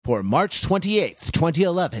For March 28th,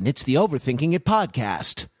 2011, it's the Overthinking It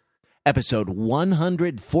podcast. Episode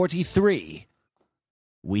 143.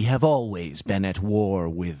 We have always been at war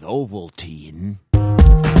with Ovaltine.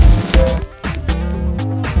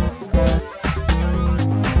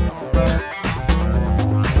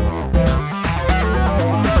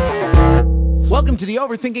 Welcome to the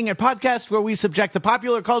Overthinking It podcast, where we subject the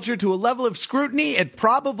popular culture to a level of scrutiny it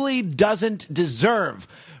probably doesn't deserve.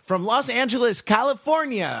 From Los Angeles,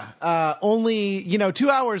 California, only, 2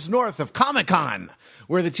 hours north of Comic-Con,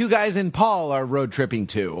 where the two guys in Paul are road tripping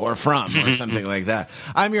to, or from, or something like that.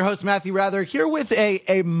 I'm your host, Matthew Rather, here with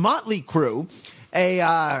a motley crew,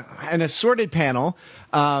 an assorted panel,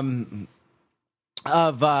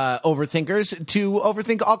 of overthinkers to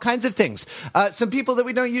overthink all kinds of things. Some people that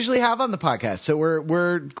we don't usually have on the podcast, so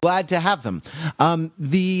we're glad to have them. I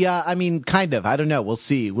don't know. We'll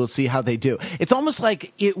see how they do. It's almost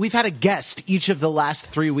like we've had a guest each of the last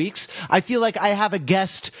 3 weeks. I feel like I have a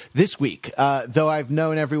guest this week, though I've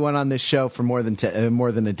known everyone on this show for more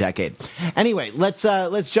than a decade. Anyway, let's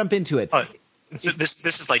jump into it. So this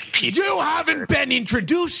is like Pete. You haven't been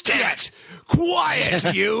introduced yet.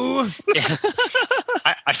 Quiet, you.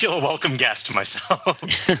 I feel a welcome guest myself.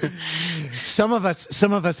 Some of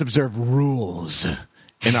us observe rules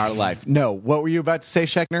in our life. No, what were you about to say,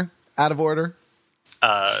 Schechner? Out of order?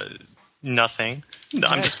 Nothing. No,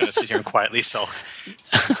 I'm just going to sit here and quietly sulk.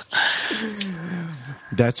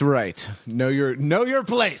 That's right. Know your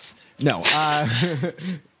place. No.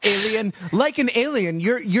 Alien, like an alien,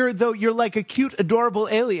 you're like a cute, adorable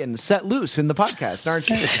alien set loose in the podcast, aren't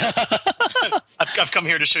you? I've come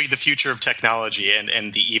here to show you the future of technology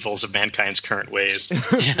and the evils of mankind's current ways.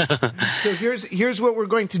 So here's what we're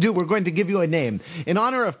going to do. We're going to give you a name in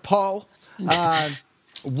honor of Paul.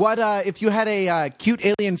 What if you had a cute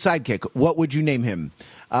alien sidekick? What would you name him?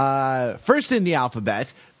 First in the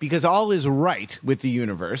alphabet, because all is right with the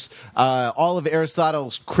universe. All of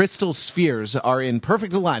Aristotle's crystal spheres are in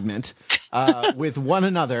perfect alignment with one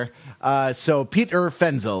another. So Peter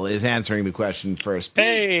Fenzel is answering the question first.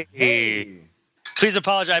 Hey. Please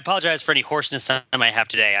apologize. I apologize for any hoarseness I might have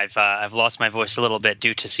today. I've lost my voice a little bit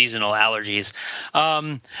due to seasonal allergies.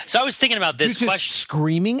 So I was thinking about this question.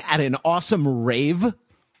 Screaming at an awesome rave?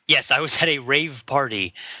 Yes, I was at a rave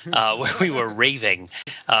party where we were raving.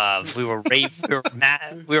 We were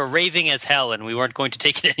raving as hell, and we weren't going to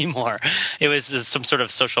take it anymore. It was some sort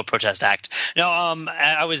of social protest act. No,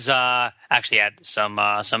 I was actually at some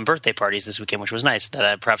birthday parties this weekend, which was nice.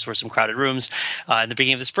 That perhaps were some crowded rooms in the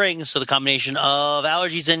beginning of the spring. So the combination of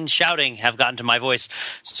allergies and shouting have gotten to my voice.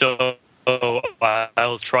 So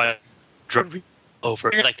I'll try.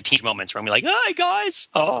 Over like the teach moments where I'm like, "Hi guys,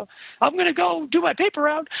 I'm gonna go do my paper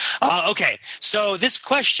round." Okay, so this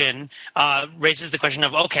question raises the question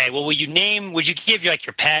of, okay, well, would you give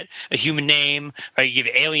your pet a human name, or you give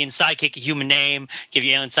your alien sidekick a human name, give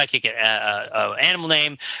your alien sidekick an animal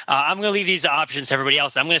name? I'm gonna leave these options to everybody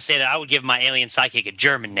else. I'm gonna say that I would give my alien sidekick a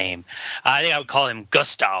German name. I think I would call him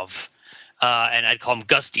Gustav. And I'd call him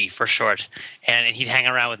Gusty for short, and he'd hang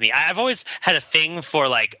around with me. I've always had a thing for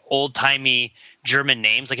like old-timey German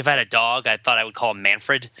names. Like if I had a dog, I thought I would call him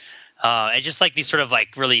Manfred. And just like these sort of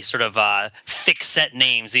like really sort of thick set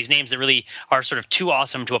names, these names that really are sort of too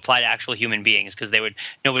awesome to apply to actual human beings, because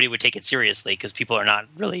nobody would take it seriously, because people are not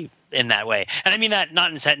really in that way. And I mean that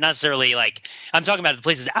not necessarily like, I'm talking about the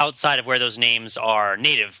places outside of where those names are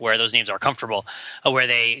native, where those names are comfortable, where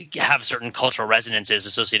they have certain cultural resonances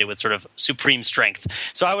associated with sort of supreme strength.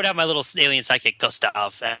 So I would have my little alien sidekick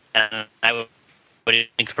Gustav, and I would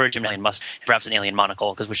encourage him to perhaps an alien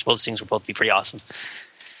monocle, because both things would both be pretty awesome.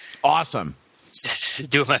 Awesome.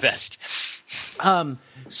 Doing my best.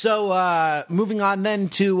 So moving on then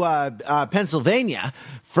to Pennsylvania,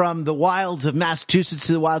 from the wilds of Massachusetts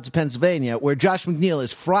to the wilds of Pennsylvania, where Josh McNeil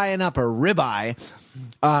is frying up a ribeye,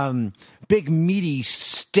 big meaty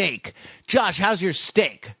steak. Josh, how's your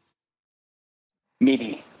steak?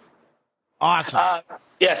 Meaty. Awesome.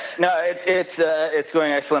 Yes, no, it's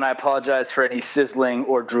going excellent. I apologize for any sizzling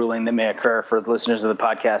or drooling that may occur for the listeners of the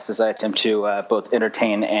podcast as I attempt to both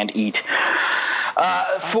entertain and eat.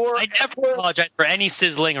 I never apologize for any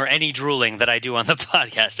sizzling or any drooling that I do on the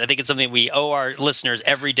podcast. I think it's something we owe our listeners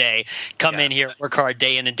every day. Come in here, work hard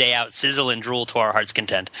day in and day out, sizzle and drool to our heart's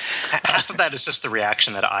content. Half of that is just the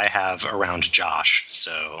reaction that I have around Josh.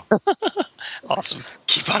 So awesome.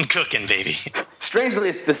 Keep on cooking, baby. Strangely,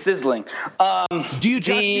 it's the sizzling. Do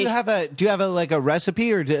you have a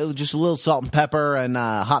recipe, or just a little salt and pepper and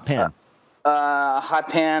hot pan? Hot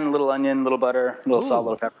pan, little onion, little butter, little salt,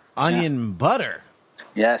 little pepper. Onion butter.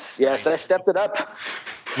 Yes, I stepped it up.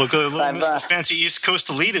 Look, Mr. Fancy East Coast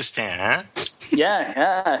elitist, huh?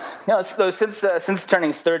 Yeah. So since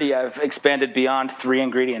turning 30, I've expanded beyond 3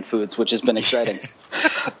 ingredient foods, which has been exciting.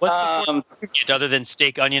 What's the fourth ingredient other than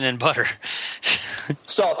steak, onion, and butter?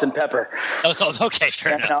 Salt and pepper. Oh, salt. Okay,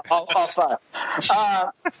 fair enough. All 5.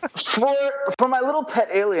 For my little pet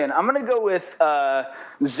alien, I'm going to go with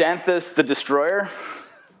Xanthus the Destroyer.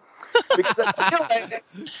 Because I feel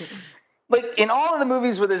like in all of the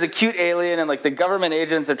movies where there's a cute alien and like the government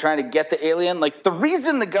agents are trying to get the alien, like the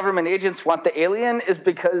reason the government agents want the alien is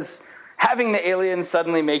because having the alien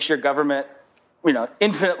suddenly makes your government,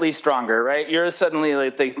 infinitely stronger, right? You're suddenly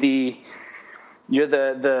like you're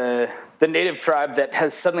the native tribe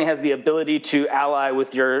that suddenly has the ability to ally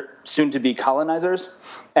with your soon-to-be colonizers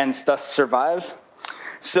and thus survive.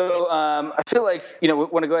 So I feel like we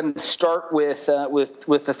want to go ahead and start with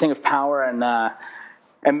the thing of power and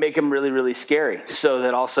make him really, really scary, so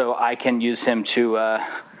that also I can use him to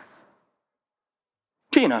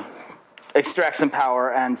extract some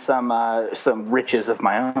power and some riches of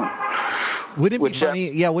my own. Wouldn't it be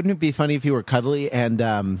funny? Yeah, wouldn't it be funny if you were cuddly and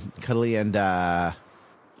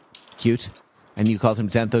cute, and you called him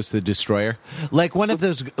Xanthos the Destroyer, like one of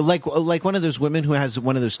those, like one of those women who has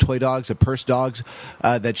one of those toy dogs, a purse dogs,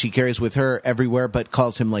 that she carries with her everywhere, but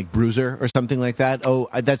calls him like Bruiser or something like that. Oh,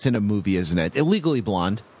 that's in a movie, isn't it? Illegally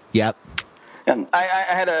Blonde. Yep. And I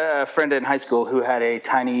had a friend in high school who had a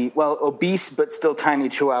tiny, obese but still tiny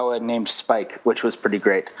Chihuahua named Spike, which was pretty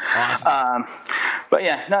great. Awesome. But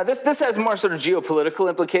yeah, no, this has more sort of geopolitical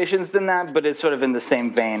implications than that, but it's sort of in the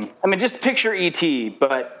same vein. I mean, just picture E.T.,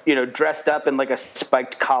 but dressed up in like a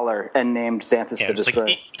spiked collar and named Xanthus the Destroyer.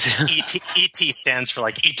 Like E.T. stands for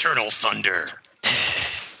like Eternal Thunder.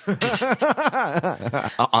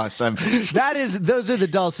 Awesome. Those are the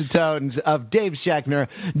dulcet tones of Dave Schechner,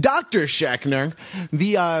 Dr. Schechner,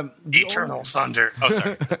 the Eternal Thunder. Oh,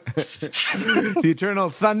 sorry. The Eternal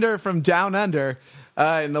Thunder from down under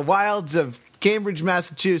in the wilds of Cambridge,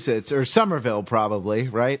 Massachusetts, or Somerville, probably,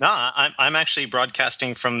 right? No, I'm actually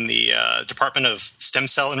broadcasting from the Department of Stem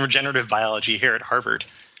Cell and Regenerative Biology here at Harvard.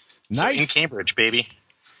 Nice. So in Cambridge, baby.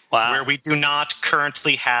 Wow. Where we do not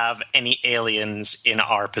currently have any aliens in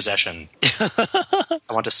our possession. I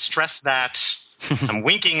want to stress that. I'm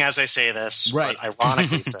winking as I say this, right. But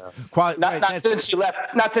ironically so. Not since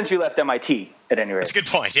you left MIT, at any rate. That's a good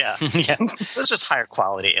point, yeah. Yeah. Let's just hire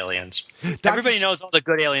quality aliens. Everybody knows all the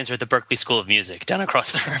good aliens are at the Berkeley School of Music down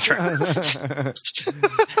across the river.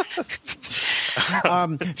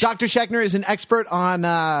 Dr. Schechner is an expert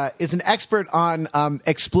on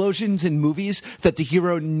explosions in movies that the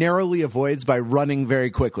hero narrowly avoids by running very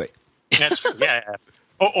quickly. That's true. Yeah.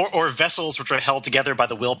 Or vessels which are held together by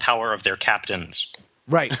the willpower of their captains.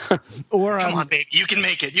 Right. Or come on, babe, you can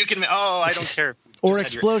make it. Oh, I don't care. Or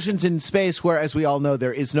explosions in space where, as we all know,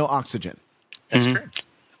 there is no oxygen. That's true.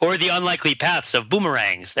 Or the unlikely paths of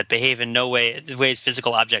boomerangs that behave in no ways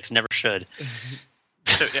physical objects never should.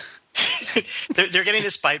 So they're getting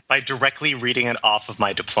this by directly reading it off of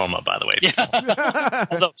my diploma, by the way. Yeah.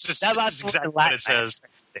 Although, this is exactly what it says.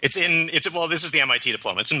 This is the MIT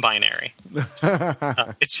diploma. It's in binary.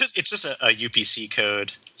 It's just a UPC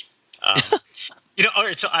code. All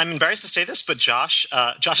right. So I'm embarrassed to say this, but Josh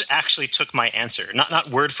actually took my answer, not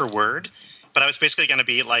word for word, but I was basically going to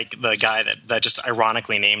be like the guy that just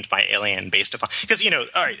ironically named my alien based upon, because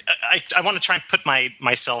all right, I want to try and put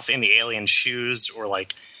myself in the alien shoes, or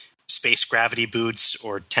like space gravity boots,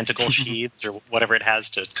 or tentacle sheaths, or whatever it has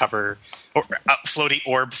to cover, or a floaty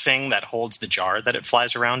orb thing that holds the jar that it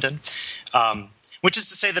flies around in. Which is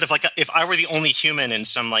to say that if I were the only human in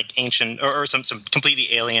some like ancient or some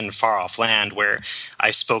completely alien far off land where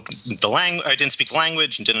I didn't speak the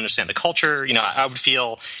language and didn't understand the culture, I would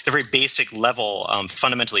feel at a very basic level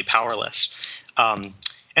fundamentally powerless. And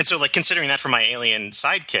so, like, considering that for my alien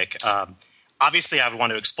sidekick, obviously I would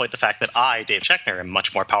want to exploit the fact that I, Dave Schechner, am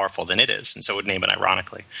much more powerful than it is, and so would name it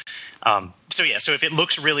ironically. So if it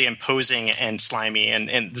looks really imposing and slimy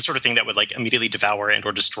and the sort of thing that would like immediately devour and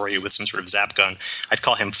or destroy you with some sort of zap gun, I'd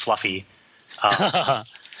call him Fluffy.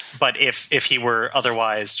 But if he were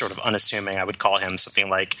otherwise sort of unassuming, I would call him something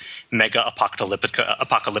like Mega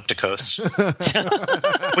Apocalypticos,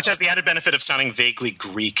 which has the added benefit of sounding vaguely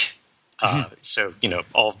Greek. So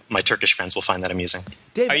all my Turkish friends will find that amusing.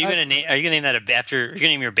 Dave, are you going to name that after? You're going to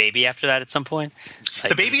name your baby after that at some point?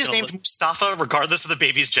 The baby is named Mustafa, regardless of the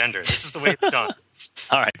baby's gender. This is the way it's done.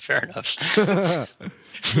 All right, fair enough.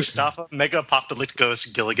 Mustafa Mega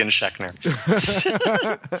Apocalypticos Gilligan Schechner.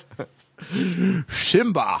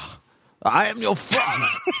 Simba, I am your father.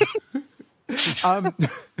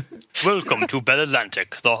 Welcome to Bell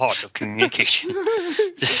Atlantic, the heart of communication.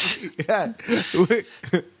 Yeah.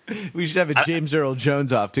 We should have a James Earl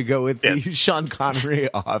Jones off to go with the Sean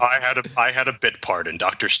Connery off. I had a bit part in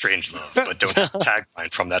Doctor Strangelove, but don't have a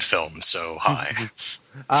tagline from that film. So hi.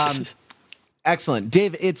 Excellent,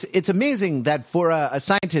 Dave. It's amazing that for a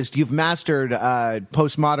scientist, you've mastered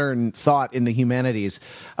postmodern thought in the humanities,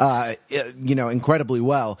 incredibly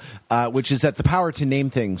well. Which is that the power to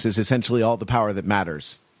name things is essentially all the power that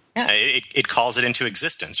matters. Yeah, it calls it into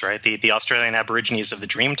existence, right? The Australian Aborigines of the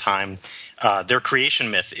Dreamtime, their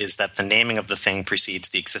creation myth is that the naming of the thing precedes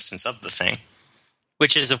the existence of the thing.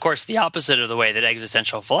 Which is, of course, the opposite of the way that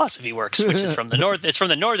existential philosophy works, which is from the north. It's from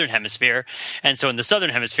the northern hemisphere, and so in the southern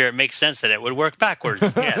hemisphere, it makes sense that it would work backwards.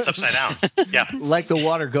 Yeah, it's upside down. Yeah, like the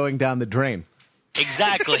water going down the drain.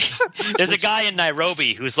 Exactly. There's a guy in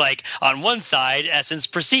Nairobi who's like, on one side, essence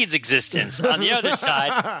precedes existence. On the other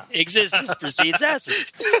side, existence precedes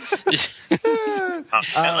essence.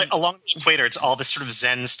 Along the equator, it's all this sort of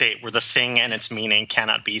Zen state where the thing and its meaning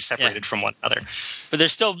cannot be separated from one another. But they're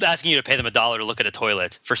still asking you to pay them $1 to look at a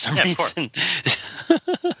toilet for some reason.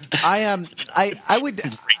 I would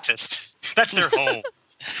racist. That's their home.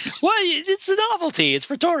 Well, it's a novelty. It's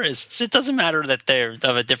for tourists. It doesn't matter that they're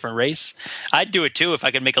of a different race. I'd do it too if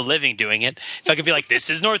I could make a living doing it. If I could be like, this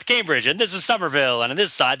is North Cambridge and this is Somerville, and on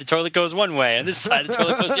this side the toilet goes one way, and this side the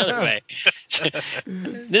toilet goes the other way.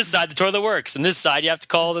 This side the toilet works, and this side you have to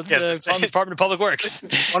call the Department of Public Works.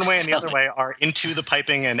 One way and the other way are into the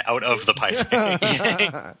piping and out of the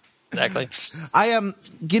piping. Exactly.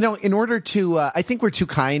 In order to, I think we're too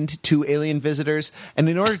kind to alien visitors, and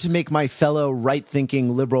in order to make my fellow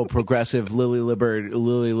right-thinking, liberal, progressive, lily-livered,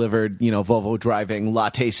 Volvo driving,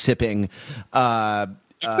 latte sipping, you're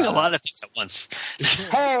doing a lot of things at once.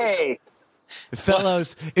 Hey,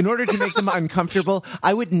 fellows, in order to make them uncomfortable,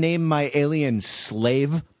 I would name my alien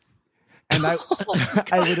Slave. And I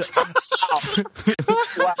would.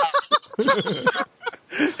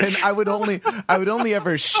 And I would only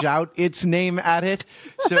ever shout its name at it.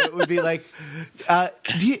 So it would be like,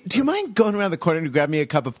 do you mind going around the corner to grab me a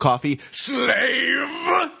cup of coffee,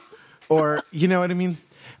 Slave? Or, you know what I mean?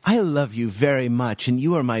 I love you very much, and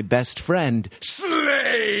you are my best friend,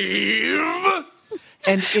 Slave.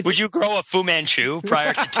 And would you grow a Fu Manchu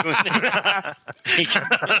prior to doing this?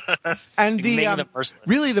 And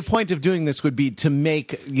really the point of doing this would be to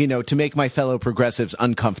make my fellow progressives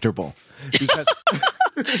uncomfortable, because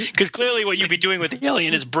clearly what you'd be doing with the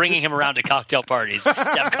alien is bringing him around to cocktail parties to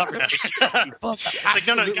have conversations with people. It's like,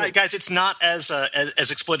 no, guys, it's not as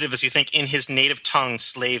exploitative as you think. In his native tongue,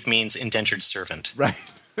 slave means indentured servant. Right.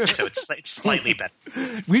 So it's slightly better.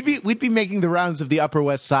 We'd be making the rounds of the Upper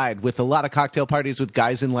West Side with a lot of cocktail parties with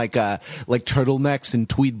guys in like turtletnecks and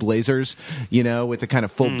tweed blazers, with a kind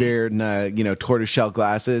of full beard and tortoiseshell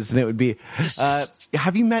glasses, and it would be.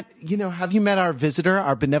 Have you met our visitor,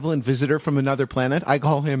 our benevolent visitor from another planet? I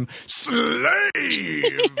call him Slave.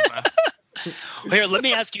 Here, let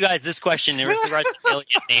me ask you guys this question in regards to alien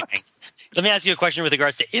naming. Let me ask you a question with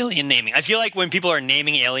regards to alien naming. I feel like when people are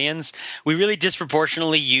naming aliens, we really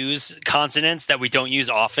disproportionately use consonants that we don't use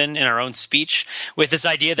often in our own speech, with this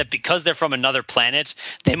idea that because they're from another planet,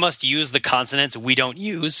 they must use the consonants we don't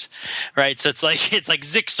use, right? So it's like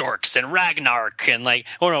Zixorx and Ragnark and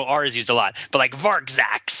R is used a lot, but like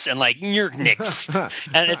Vargzax and like Njurknik.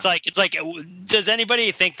 And it's like, does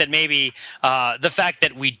anybody think that maybe the fact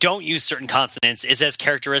that we don't use certain consonants is as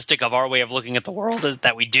characteristic of our way of looking at the world as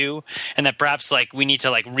that we do? And that perhaps we need to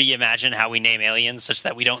reimagine how we name aliens such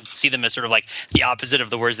that we don't see them as sort of the opposite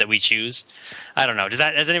of the words that we choose. I don't know.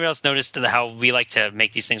 Has anybody else noticed how we like to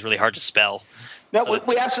make these things really hard to spell? No,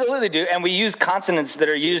 we absolutely do. And we use consonants that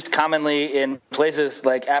are used commonly in places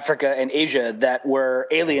like Africa and Asia that were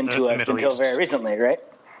alien to us until very recently, right?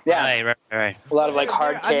 Yeah. Right. A lot of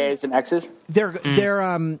hard K's and X's. They're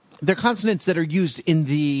consonants that are used in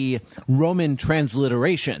the Roman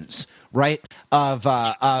transliterations, right, of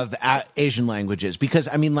Asian languages. Because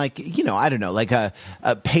I don't know, a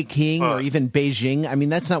Peking or even Beijing. I mean,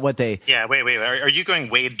 that's not what they. Yeah, wait. Are you going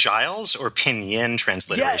Wade Giles or Pinyin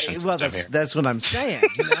transliteration? Yeah, well, that's what I'm saying.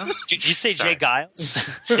 Did you say Jay Giles?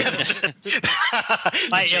 Jay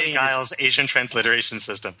Giles Asian transliteration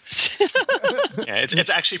system. Yeah,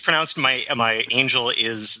 it's actually pronounced. My angel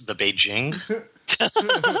is the Beijing.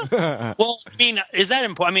 Well, is that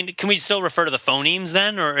important? Can we still refer to the phonemes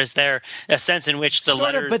then, or is there a sense in which the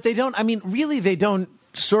letters? But they don't. Really, they don't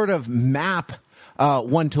sort of map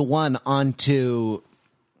one to one onto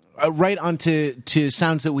right onto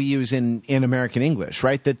sounds that we use in American English,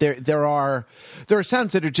 right? That there are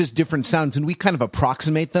sounds that are just different sounds, and we kind of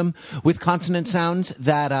approximate them with consonant sounds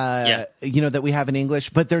that that we have in English,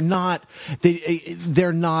 but they're not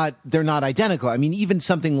identical. I mean, even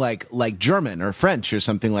something like German or French or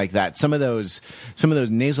something like that. Some of those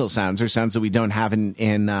nasal sounds are sounds that we don't have in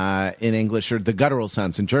English, or the guttural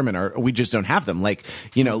sounds in German, or we just don't have them. Like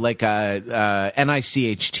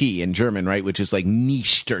NICHT in German, right? Which is like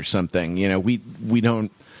nicht or something. We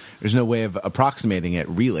don't. There's no way of approximating it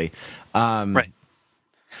really. Right.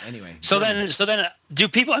 Anyway. So then, do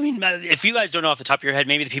people? I mean, if you guys don't know off the top of your head,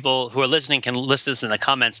 maybe the people who are listening can list this in the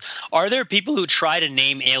comments. Are there people who try to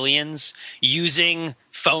name aliens using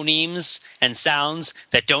phonemes and sounds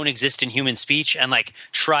that don't exist in human speech, and like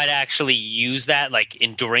try to actually use that like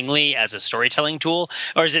enduringly as a storytelling tool?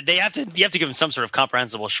 Or is it you have to give them some sort of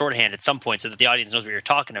comprehensible shorthand at some point so that the audience knows what you're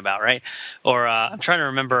talking about, right? Or I'm trying to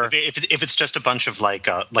remember if it's just a bunch of like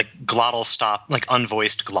glottal stop, like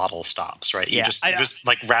unvoiced glottal stops, right? You're just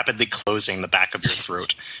like rapidly closing the back of your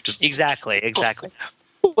throat. Just exactly.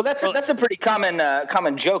 Well, that's a pretty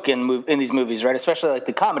common joke in these movies, right? Especially like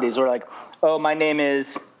the comedies, where like, oh, my name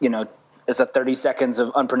is, it's a 30 seconds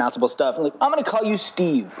of unpronounceable stuff. I'm like, I'm going to call you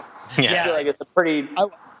Steve. Yeah. I feel like it's a pretty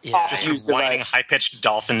just whining high-pitched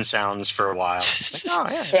dolphin sounds for a while.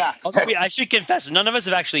 Yeah. I should confess, none of us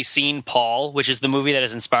have actually seen Paul, which is the movie that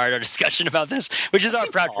has inspired our discussion about this, which is our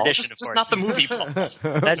proud tradition, of course. Just not the movie Paul.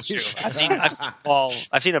 That's true. I've seen Paul.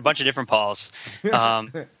 I've seen a bunch of different Pauls.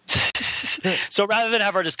 So rather than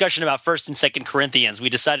have our discussion about 1st and 2nd Corinthians, we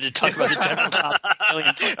decided to talk about the general topic.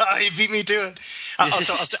 He beat me to it.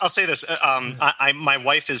 I'll say this. My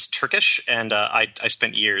wife is Turkish, and I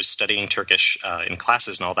spent years studying Turkish in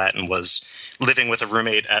classes and all that, and was living with a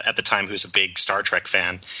roommate at the time who's a big Star Trek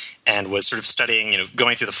fan, and was sort of studying,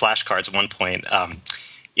 going through the flashcards at one point, on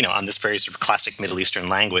this very sort of classic Middle Eastern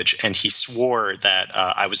language, and he swore that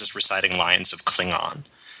I was just reciting lines of Klingon.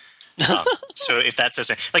 So if that says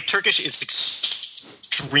 – like Turkish is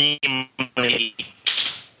extremely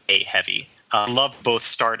heavy. Love both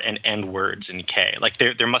start and end words in K. Like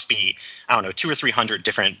there must be, I don't know, 200 or 300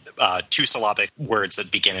 different two-syllabic words that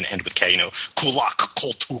begin and end with K. Kulak,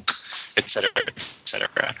 koltuk, etc.,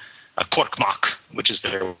 etc. Korkmak, which is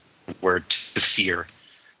their word to fear.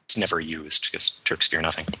 It's never used because Turks fear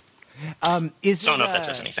nothing. So I don't know if that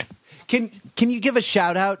says anything. Can you give a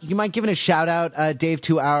shout out? You mind giving a shout out, Dave,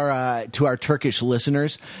 to our Turkish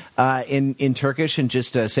listeners in Turkish, and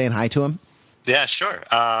just saying hi to them? Yeah, sure.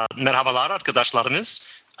 Merhabalar arkadaşlarımız.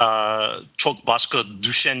 Çok başka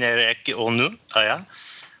düşünerek onu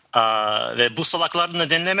ve bu salaklarını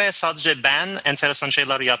dinlemeye sadece ben enteresan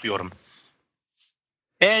şeyler yapıyorum.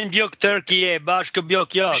 And yok Turkey, başka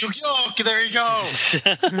yok. There you go.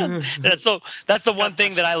 That's the one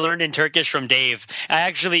thing that I learned in Turkish from Dave. I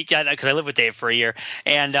actually got, because I lived with Dave for a year,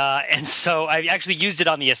 and so I actually used it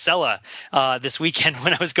on the Acela this weekend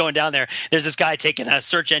when I was going down there. There's this guy taking a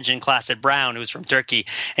search engine class at Brown who's from Turkey,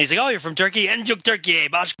 and he's like, "Oh, you're from Turkey? And yok Turkey,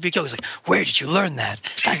 başka yok." He's like, "Where did you learn that?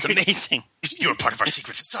 That's amazing." You're part of our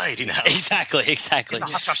secret society now. Exactly. It's a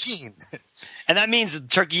Hashashin. And that means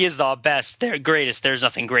Turkey is the best. They're greatest. There's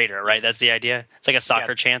nothing greater, right? That's the idea. It's like a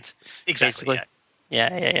soccer chant. Exactly.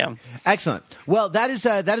 Yeah. Excellent. Well, that is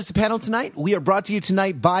the panel tonight. We are brought to you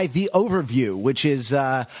tonight by The Overview, which is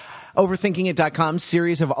Overthinkingit.com's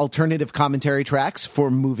series of alternative commentary tracks for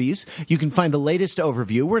movies. You can find the latest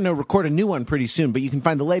overview. We're going to record a new one pretty soon, but you can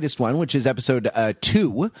find the latest one, which is episode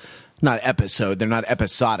 2. Not episode, they're not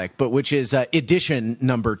episodic, but which is edition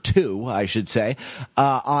number 2, I should say,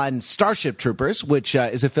 on Starship Troopers, which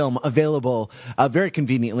is a film available very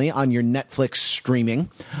conveniently on your Netflix streaming.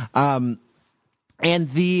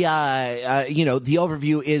 And the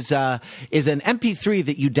overview is an MP3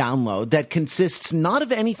 that you download that consists not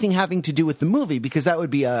of anything having to do with the movie, because that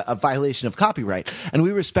would be a violation of copyright. And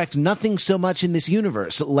we respect nothing so much in this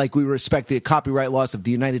universe like we respect the copyright laws of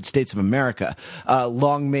the United States of America.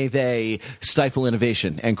 Long may they stifle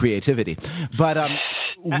innovation and creativity. But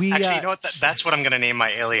actually, you know what? That's what I'm going to name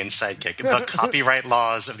my alien sidekick: the copyright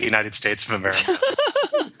laws of the United States of America.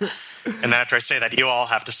 And then after I say that, you all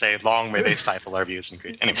have to say, long may they stifle our views and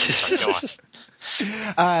creed. Anyway, sorry, go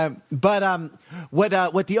on. What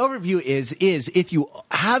the overview is if you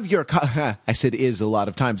have your I said is a lot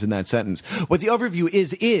of times in that sentence. What the overview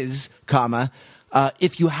is, comma,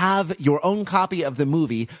 if you have your own copy of the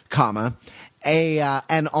movie, comma,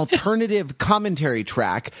 an alternative commentary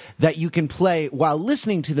track that you can play while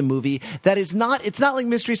listening to the movie that is not, it's not like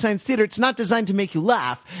Mystery Science Theater. It's not designed to make you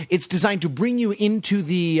laugh. It's designed to bring you into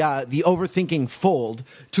the overthinking fold,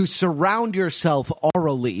 to surround yourself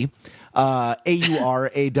orally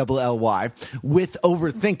AURALLY, with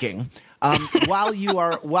Overthinking. While you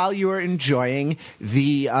are enjoying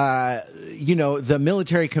the the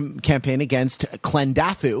military campaign against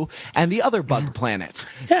Klendathu and the other bug planets.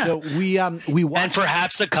 Yeah. So we watch, and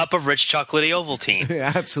perhaps a cup of rich chocolatey Ovaltine.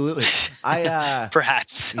 Yeah, absolutely.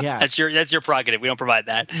 Perhaps. Yeah. That's your prerogative. We don't provide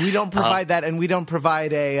that. We don't provide that, and we don't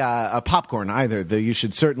provide a popcorn either. Though you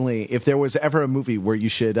should certainly, if there was ever a movie where you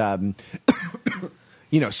should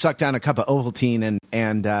suck down a cup of Ovaltine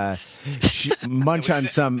and munch on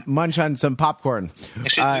some popcorn.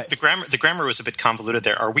 Actually, the grammar was a bit convoluted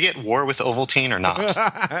there. Are we at war with Ovaltine or not?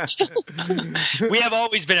 We have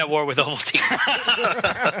always been at war with Ovaltine.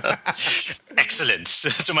 Excellent.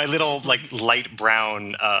 So my little light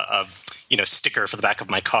brown sticker for the back of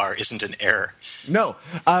my car isn't an error. No.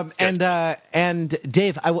 And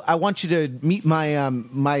Dave, I want you to meet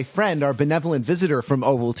my friend, our benevolent visitor from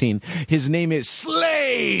Ovaltine. His name is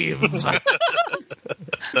Slave.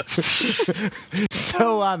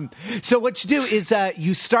 So what you do is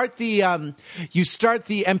you start the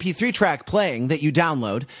MP3 track playing that you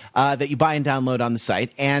download, that you buy and download on the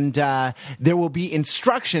site, and there will be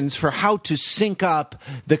instructions for how to sync up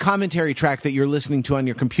the commentary track that you're listening to on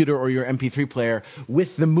your computer or your MP3 player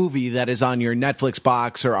with the movie that is on your Netflix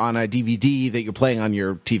box or on a DVD that you're playing on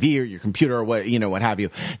your TV or your computer or what have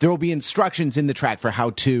you. There will be instructions in the track for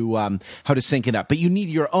how to sync it up, but you need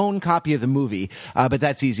your own copy of the movie. But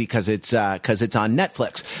that's easy because it's on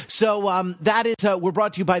Netflix. So that is we're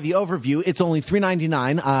brought to you by The Overview. It's only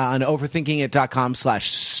 $3.99 on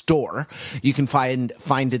overthinkingit.com/store. You can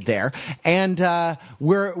find it there, and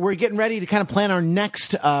we're getting ready to kind of plan our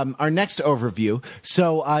next overview.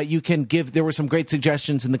 So you can give. There were some great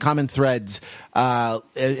suggestions in the comment threads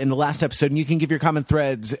in the last episode, and you can give your comment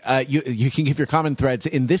threads. You can give your comment threads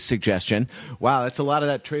in this suggestion. Wow, that's a lot of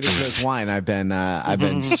that Trader Joe's wine I've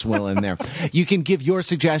been swilling there. You can give your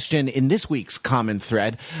suggestion in this week's comment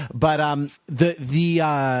thread, but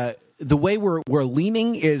the way we're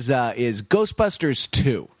leaning is Ghostbusters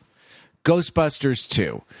 2. Ghostbusters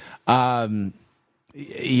 2.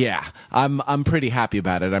 Yeah, I'm pretty happy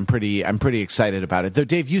about it. I'm pretty excited about it. Though,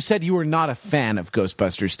 Dave, you said you were not a fan of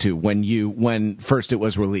Ghostbusters 2 when first it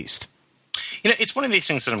was released. It's one of these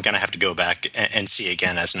things that I'm going to have to go back and see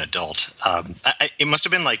again as an adult. It must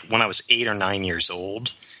have been when I was 8 or 9 years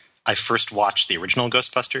old. I first watched the original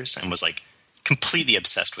Ghostbusters and was completely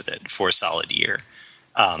obsessed with it for a solid year.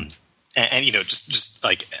 Just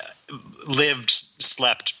lived,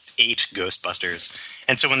 slept, ate Ghostbusters.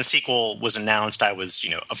 And so when the sequel was announced, I was,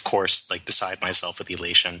 of course, beside myself with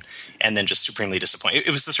elation and then just supremely disappointed.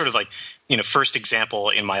 It was the sort of first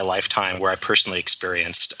example in my lifetime where I personally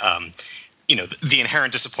experienced, the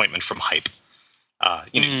inherent disappointment from hype.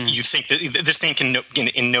 You think that this thing can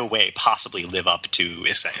in no way possibly live up to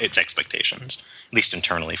its expectations, at least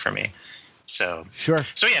internally for me. So sure.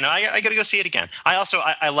 So yeah, no, I got to go see it again. I also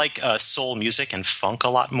I like soul music and funk a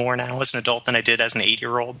lot more now as an adult than I did as an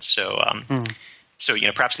 8-year-old. So so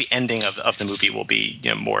perhaps the ending of the movie will be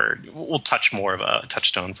will touch more of a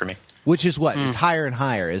touchstone for me. Which is what? It's Higher and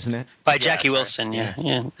Higher, isn't it? By Jackie Wilson, right.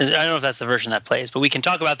 Yeah. I don't know if that's the version that plays, but we can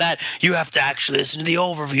talk about that. You have to actually listen to the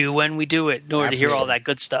overview when we do it in order to hear all that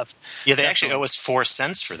good stuff. Yeah, they actually owe us 4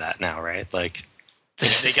 cents for that now, right? They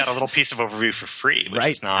got a little piece of overview for free, which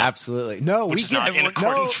is not absolutely no, which is not in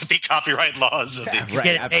accordance with the copyright laws of the. You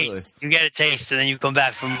get a taste. You get a taste, and then you come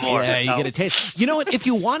back for more. Yeah, you get a taste. You know what? If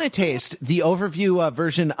you want to taste the overview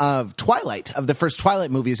version of Twilight, of the first Twilight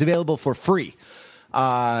movie, is available for free.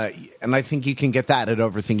 And I think you can get that at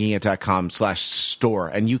overthinkingit.com/store,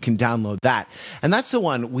 and you can download that. And that's the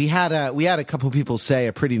one we had a couple people say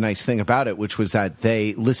a pretty nice thing about it, which was that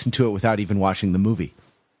they listened to it without even watching the movie.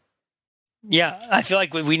 Yeah, I feel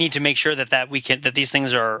like we need to make sure that these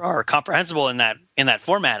things are comprehensible in that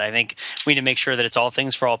format. I think we need to make sure that it's all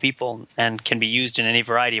things for all people and can be used in any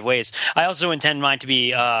variety of ways. I also intend mine to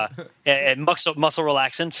be a muscle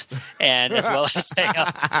relaxant, and as well as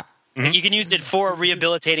you can use it for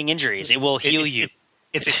rehabilitating injuries. It will heal you.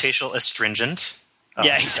 It's a facial astringent.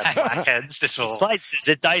 Yeah, exactly. Blackheads. This will slices,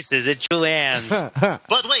 it dices, it juliennes.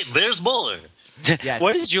 But wait, there's more. Yes.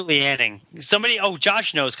 What is julienning?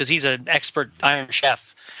 Josh knows because he's an expert Iron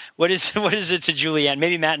Chef. What is it to julienne?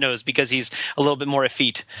 Maybe Matt knows because he's a little bit more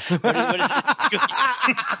effete. What is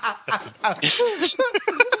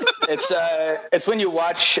it to It's when you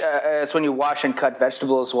watch wash and cut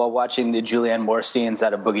vegetables while watching the Julianne Moore scenes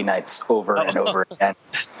out of Boogie Nights over and over again.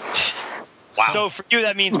 Wow. So for you,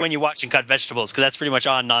 that means when you watch and cut vegetables, because that's pretty much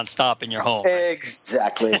on nonstop in your home.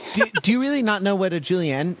 Exactly. Do you really not know what a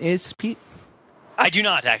julienne is, Pete? I do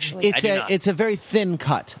not actually. It's a very thin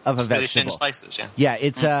cut of a Really vegetable. thin slices, yeah. Yeah,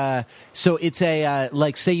 it's so it's a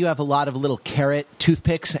like, say you have a lot of little carrot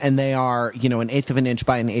toothpicks and they are, you know, 1/8 of an inch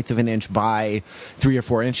by 1/8 of an inch by 3 or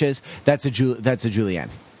 4 inches. That's a julienne.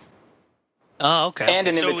 Oh, okay. And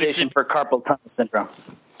an invitation for carpal tunnel syndrome.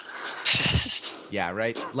 Yeah,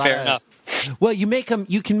 right. Fair enough. Well, you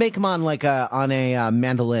can make them on like a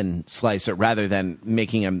mandolin slicer rather than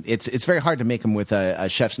making them. It's very hard to make them with a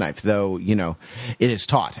chef's knife, though. You know, it is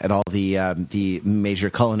taught at all the major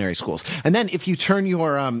culinary schools. And then if you turn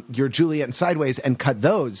your julienne sideways and cut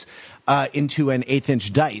those into an 1/8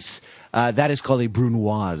 inch dice, that is called a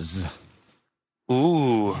brunoise.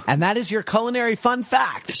 Ooh. And that is your culinary fun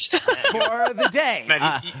fact for the day.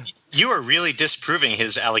 Man, you are really disproving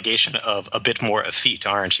his allegation of a bit more effete,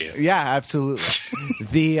 aren't you? Yeah,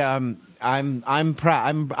 absolutely. I'm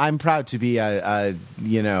proud to be a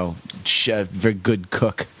very good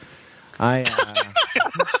cook.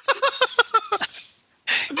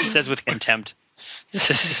 He says with contempt.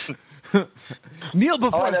 Kneel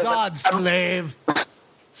before Zod, slave.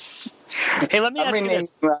 Hey, let me ask you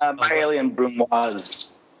this. My alien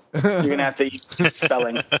brunoise. You're going to have to use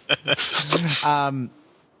spelling.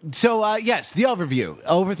 So, yes, the overview.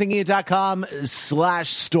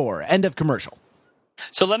 Overthinkingit.com/store. End of commercial.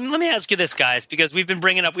 So let me ask you this, guys, because we've been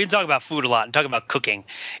talking about food a lot and talking about cooking.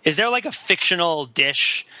 Is there like a fictional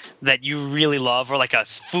dish that you really love, or like a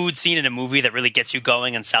food scene in a movie that really gets you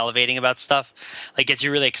going and salivating about stuff? Like gets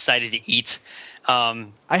you really excited to eat? I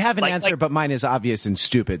have an answer, but mine is obvious and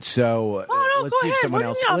stupid. So let's see if someone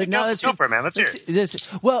else. Let's go for it, man. Let's hear it.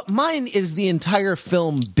 Well, mine is the entire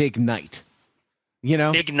film Big Night. You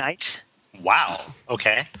know, Big Night. Wow.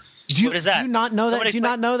 Okay. What is that? Do you not know that? Do you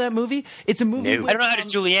not know that movie? It's a movie. No. With, I don't know how to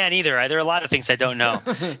julienne either. There are a lot of things I don't know.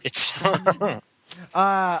 It's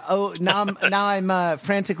now I'm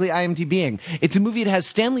frantically IMDbing. It's a movie that has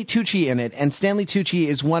Stanley Tucci in it, and Stanley Tucci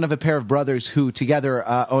is one of a pair of brothers who together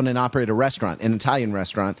own and operate a restaurant, an Italian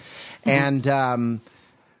restaurant, and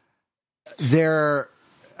their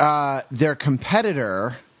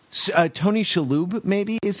competitor, Tony Shalhoub,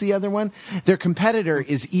 maybe is the other one. Their competitor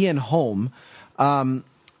is Ian Holm,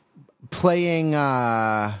 playing.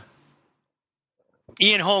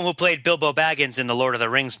 Ian Holm, who played Bilbo Baggins in the Lord of the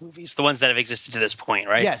Rings movies, the ones that have existed to this point,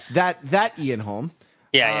 right? Yes, that Ian Holm.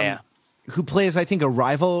 Yeah. Who plays, I think, a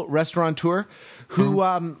rival restaurateur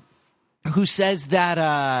who says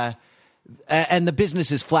that and the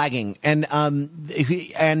business is flagging, and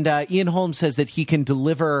Ian Holm says that he can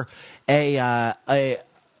deliver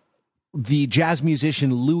the jazz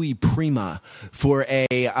musician Louis Prima for a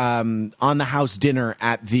on the house dinner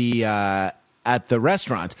at the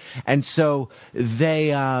restaurant. And so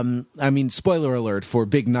they spoiler alert for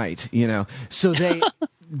Big Night, you know. So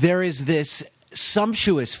there is this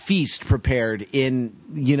sumptuous feast prepared in,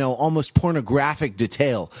 you know, almost pornographic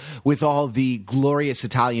detail with all the glorious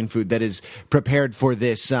Italian food that is prepared for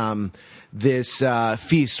this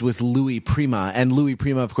feast with Louis Prima, and Louis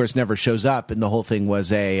Prima, of course, never shows up, and the whole thing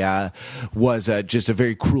was just a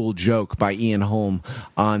very cruel joke by Ian Holm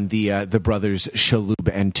on the brothers Shalhoub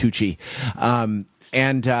and Tucci,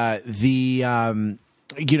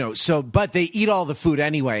 but they eat all the food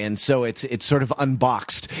anyway, and so it's sort of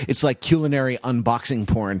unboxed. It's like culinary unboxing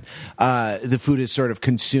porn. The food is sort of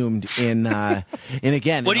consumed in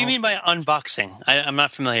again. What do you mean by unboxing? I'm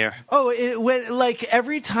not familiar. Oh, like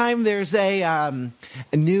every time there's a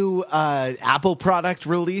new Apple product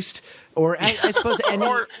released, or I suppose any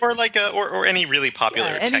or any really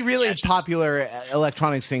popular popular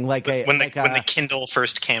electronics thing, like when the Kindle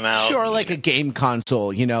first came out, sure, like a game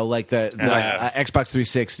console, you know, like the Xbox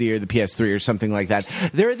 360 or the PS3 or something like that.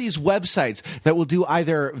 There are these websites that will do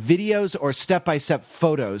either videos or step-by-step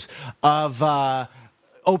photos of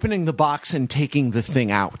opening the box and taking the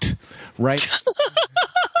thing out, right?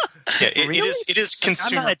 Yeah, it is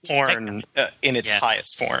consumer porn in its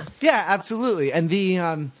highest form. Yeah, absolutely, and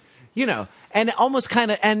the you know, and almost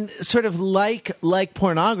kind of, and sort of like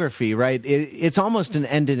pornography, right? It's almost an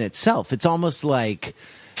end in itself. It's almost like,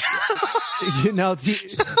 you know,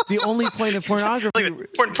 the only point of pornography.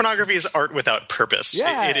 Pornography is art without purpose.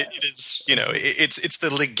 Yeah. It is, you know, it's the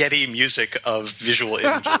Ligeti music of visual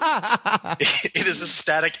images. It is a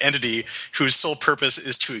static entity whose sole purpose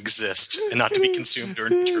is to exist and not to be consumed or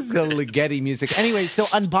interpreted. The Ligeti music. Anyway, so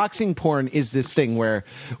unboxing porn is this thing where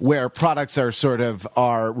products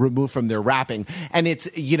are removed from their wrapping, and it's,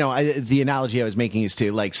 you know, the analogy I was making is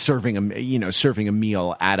to like serving a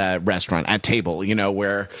meal at a restaurant at table, you know,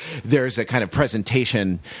 where there's a kind of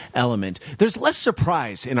presentation element. There's less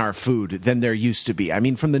surprise in our food than there used to be. I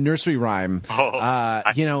mean, from the nursery rhyme,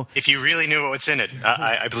 if you really knew what's in it,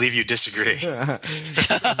 I believe you disagree.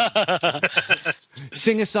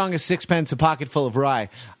 Sing a song, a sixpence, a pocket full of rye.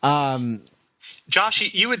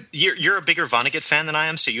 Josh, you're a bigger Vonnegut fan than I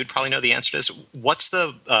am, so you would probably know the answer to this. What's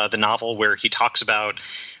the novel where he talks about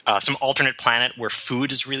some alternate planet where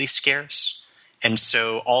food is really scarce, and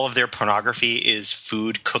so all of their pornography is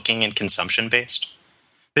food, cooking, and consumption based?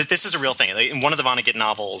 This is a real thing. In one of the Vonnegut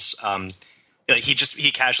novels,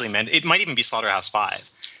 he casually mentioned, it might even be Slaughterhouse-Five.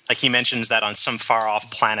 Like, he mentions that on some far off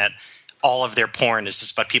planet, all of their porn is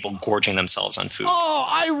just about people gorging themselves on food. Oh,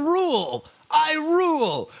 I rule!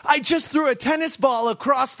 I just threw a tennis ball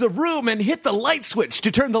across the room and hit the light switch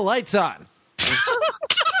to turn the lights on.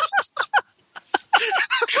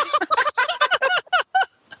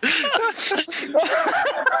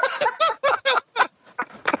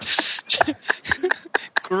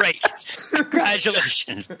 Great.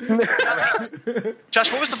 Congratulations.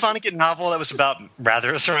 Josh, what was the Vonnegut novel that was about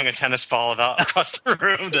rather throwing a tennis ball across the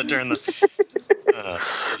room to turn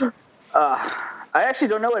the... I actually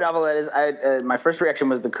don't know what novel that is. My first reaction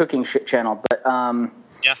was the Cooking Channel, but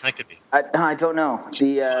yeah, that could be. I don't know.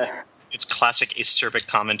 It's classic acerbic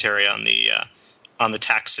commentary on the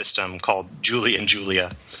tax system called Julie and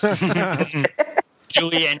Julia.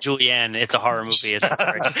 Julie and Julianne. It's a horror movie.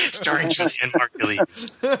 Starring Julianne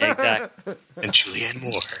Margulies. Exactly. And Julianne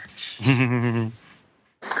Moore.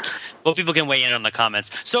 Well, people can weigh in on the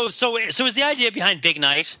comments. So is the idea behind Big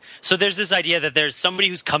Night? So there's this idea that there's somebody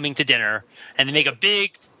who's coming to dinner, and they make a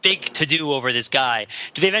big to-do over this guy.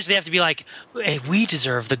 Do they eventually have to be like, hey, we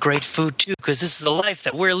deserve the great food too, because this is the life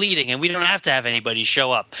that we're leading, and we don't have to have anybody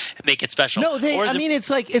show up and make it special? No,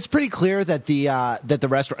 it's pretty clear that the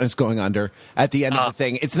restaurant is going under at the end of the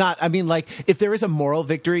thing. It's not. I mean, like, if there is a moral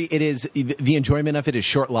victory, it is the enjoyment of it is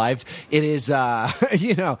short-lived. It is,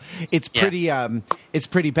 it's pretty, it's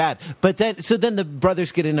pretty bad. But then the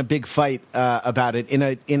brothers get in a big fight about it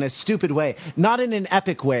in a stupid way, not in an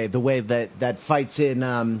epic way, the way that fights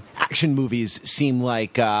in action movies seem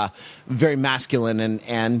like very masculine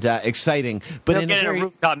and exciting. But in a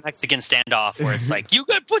rooftop Mexican standoff where it's like, you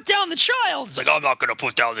got to put down the child. It's like, I'm not going to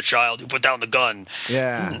put down the child. You put down the gun.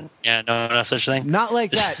 Yeah. Yeah, no such thing. Not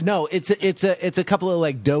like that. No, it's a couple of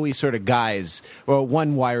like doughy sort of guys, or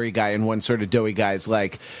one wiry guy and one sort of doughy guys,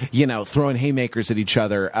 like, throwing haymakers at each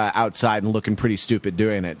other outside and looking pretty stupid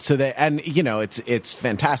doing it. So it's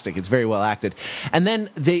fantastic. It's very well acted. And then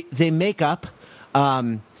they make up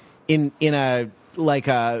in a like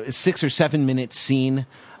a 6 or 7 minute scene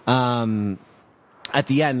at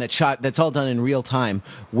the end that's all done in real time,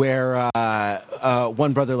 where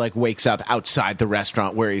one brother like wakes up outside the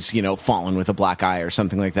restaurant where he's fallen with a black eye or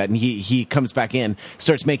something like that, and he comes back in,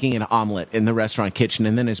 starts making an omelet in the restaurant kitchen,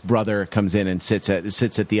 and then his brother comes in and sits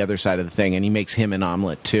at the other side of the thing, and he makes him an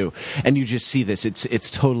omelet too, and you just see this.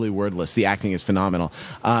 It's totally wordless. The acting is phenomenal,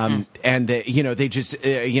 and they just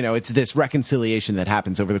it's this reconciliation that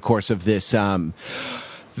happens over the course of this.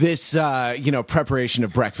 Preparation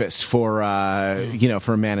of breakfast for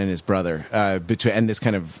a man and his brother, and this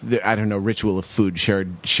kind of ritual of food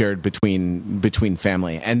shared between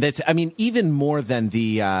family, and that's even more than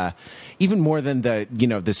the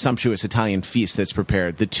the sumptuous Italian feast that's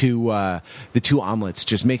prepared. The two omelets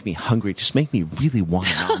just make me hungry, just make me really want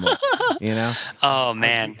an omelet. Oh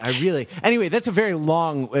man, I really. Anyway, that's a very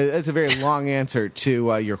long answer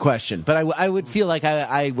to your question. But I would feel like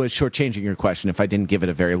I was shortchanging your question if I didn't give it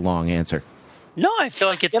a very long answer. No, I feel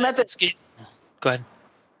like it's good. Go ahead.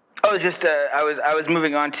 Oh, just I was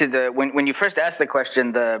moving on to when you first asked the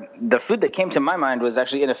question, the food that came to my mind was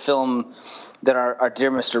actually in a film that our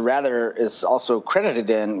dear Mr. Rather is also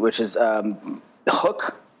credited in, which is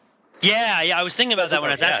Hook. Yeah, I was thinking about that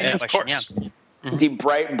when I was asking the question. Yeah. Mm-hmm. The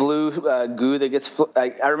bright blue goo that gets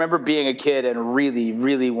I remember being a kid and really,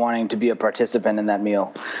 really wanting to be a participant in that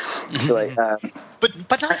meal. So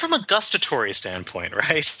but not from a gustatory standpoint,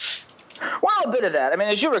 right? Well, a bit of that. I mean,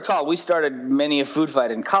 as you recall, we started many a food fight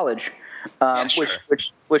in college, Sure.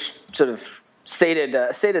 which sort of stated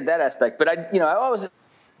that aspect. But I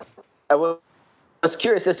was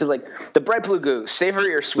curious as to like the bright blue goo,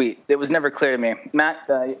 savory or sweet. It was never clear to me. Matt,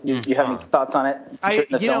 you have any thoughts on it? I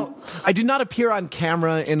do not appear on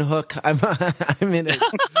camera in Hook. I'm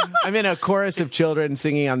in a chorus of children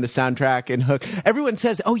singing on the soundtrack in Hook. Everyone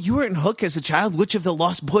says, "Oh, you were in Hook as a child. Which of the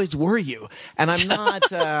Lost Boys were you?" And I'm not.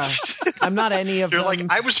 I'm not any of You're them. like,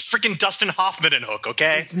 I was freaking Dustin Hoffman in Hook.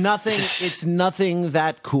 Okay, It's nothing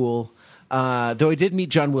that cool. Though I did meet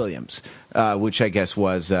John Williams, which I guess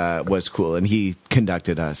was cool, and he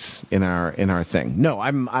conducted us in our thing. No,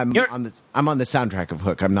 I'm on the soundtrack of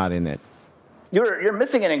Hook. I'm not in it. You're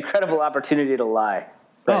missing an incredible opportunity to lie.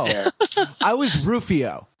 There. I was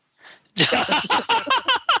Rufio.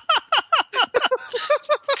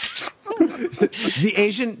 The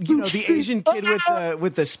Asian kid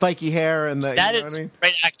with the spiky hair and the. That is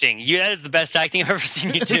great acting. That is the best acting I've ever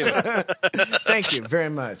seen you do. Thank you very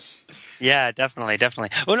much. Yeah, definitely.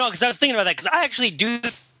 Well, no, because I was thinking about that because I actually do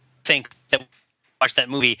think that. Watched that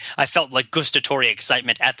movie, I felt like gustatory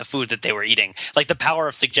excitement at the food that they were eating. Like the power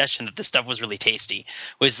of suggestion that this stuff was really tasty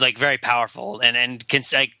was like very powerful. And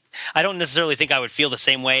I don't necessarily think I would feel the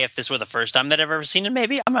same way if this were the first time that I've ever seen it.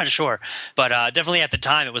 Maybe I'm not sure, but definitely at the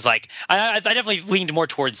time it was like I definitely leaned more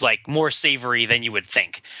towards like more savory than you would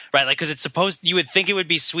think, right? Like because you would think it would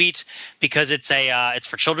be sweet because it's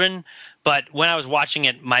for children. But when I was watching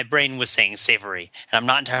it, my brain was saying savory, and I'm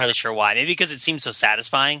not entirely sure why. Maybe because it seemed so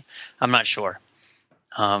satisfying. I'm not sure.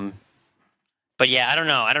 But yeah, I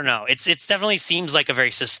don't know. It's definitely seems like a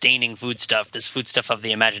very sustaining foodstuff. This foodstuff of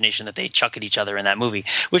the imagination that they chuck at each other in that movie,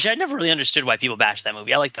 which I never really understood why people bash that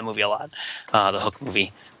movie. I like that movie a lot, the Hook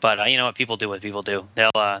movie. But you know what? People do what people do.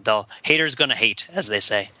 They'll haters gonna hate, as they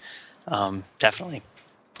say. Definitely.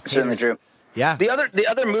 Certainly true. Yeah. The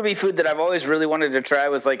other movie food that I've always really wanted to try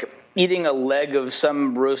was like eating a leg of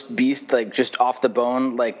some roast beast, like just off the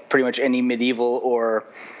bone, like pretty much any medieval or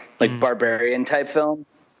like barbarian type film.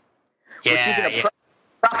 Yeah, you can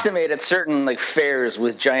approximate at certain like fairs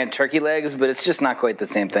with giant turkey legs, but it's just not quite the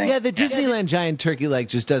same thing. Yeah, the Disneyland giant turkey leg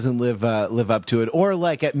just doesn't live up to it. Or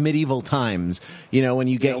like at medieval times, when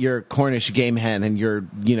you get your Cornish game hen and your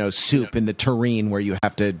soup in the tureen where you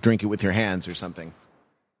have to drink it with your hands or something.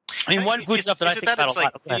 I mean, one food stuff that I think about a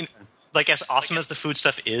lot. Like as awesome as the food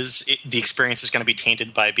stuff is, the experience is going to be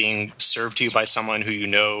tainted by being served to you by someone who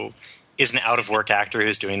is an out-of-work actor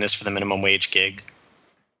who's doing this for the minimum wage gig.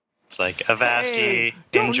 It's like Avasti,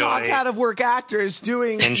 don't knock out-of-work actors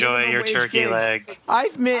doing enjoy your turkey gigs. leg.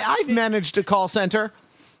 I've managed a call center.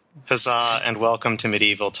 Huzzah and welcome to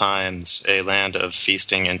medieval times, a land of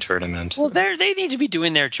feasting and tournament. Well, they need to be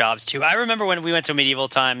doing their jobs too. I remember when we went to medieval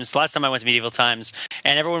times. Last time I went to medieval times,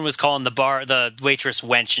 and everyone was calling the waitress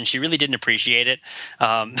wench, and she really didn't appreciate it.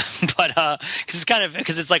 But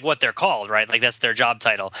because it's like what they're called, right? Like that's their job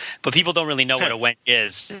title. But people don't really know what a wench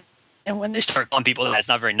is. And when they start calling people that, it's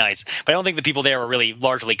not very nice. But I don't think the people there were really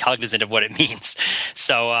largely cognizant of what it means.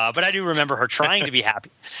 So, but I do remember her trying to be happy.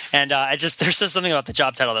 And there's just something about the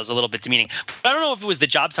job title that was a little bit demeaning. But I don't know if it was the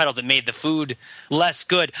job title that made the food less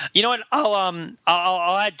good. You know what?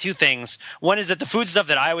 I'll add two things. One is that the food stuff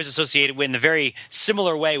that I was associated with in a very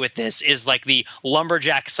similar way with this is like the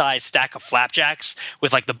lumberjack-sized stack of flapjacks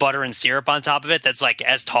with like the butter and syrup on top of it. That's like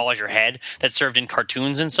as tall as your head. That's served in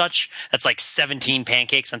cartoons and such. That's like 17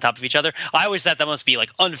 pancakes on top of each other. I always thought that must be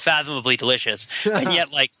like unfathomably delicious, and yet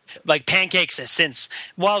like pancakes, since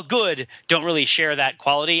while good, don't really share that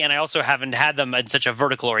quality. And I also haven't had them in such a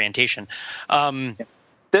vertical orientation.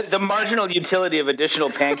 The marginal utility of additional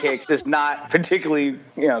pancakes is not particularly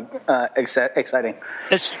exciting.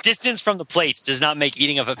 This distance from the plate does not make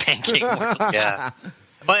eating of a pancake more. Yeah.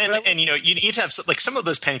 But and you need to have like some of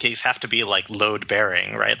those pancakes have to be like load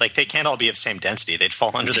bearing, right? Like they can't all be of the same density; they'd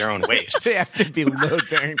fall under their own weight. They have to be load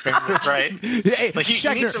bearing pancakes, right? Hey, like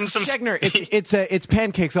you need some. Schechner, it's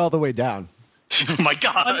pancakes all the way down. Oh my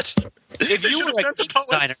God! If you were a cake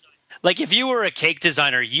designer, if you were a cake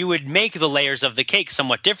designer, you would make the layers of the cake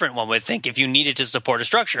somewhat different, one would think, if you needed to support a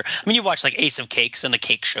structure. I mean, you've watched like Ace of Cakes and the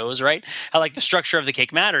cake shows, right? How like the structure of the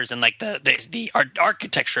cake matters and like the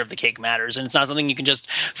architecture of the cake matters, and it's not something you can just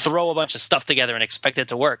throw a bunch of stuff together and expect it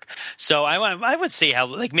to work. So I would see how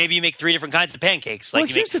like maybe you make 3 different kinds of pancakes. Like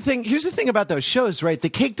here's the thing about those shows, right? The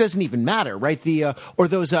cake doesn't even matter, right? Or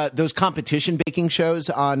those competition baking shows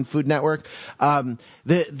on Food Network.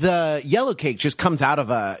 The yellow cake just comes out of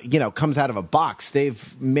a box.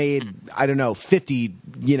 They've made 50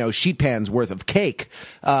 sheet pans worth of cake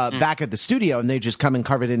back at the studio, and they just come and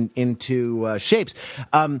carve it into shapes.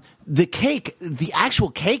 The cake, the actual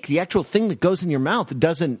thing that goes in your mouth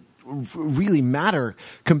doesn't really matter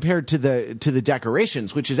compared to the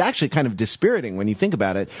decorations, which is actually kind of dispiriting when you think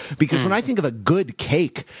about it. Because when I think of a good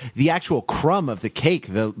cake, the actual crumb of the cake,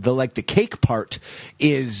 the cake part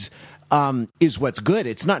is what's good.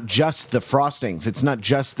 It's not just the frostings. It's not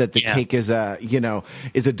just that the cake is a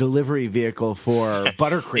delivery vehicle for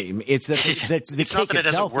buttercream. It's that the it's cake not that it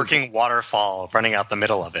has a working waterfall running out the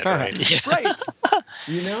middle of it, right? Right.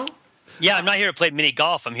 Yeah, I'm not here to play mini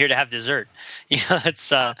golf. I'm here to have dessert. It's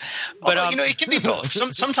but it can be both.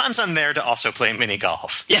 Sometimes I'm there to also play mini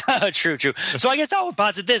golf. Yeah, true. So I guess I would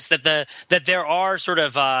posit this: that there are sort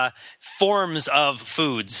of forms of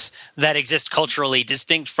foods that exist culturally,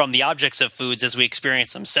 distinct from the objects of foods as we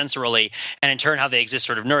experience them sensorily, and in turn how they exist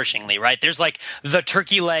sort of nourishingly. Right? There's like the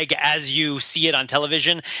turkey leg as you see it on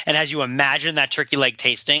television, and as you imagine that turkey leg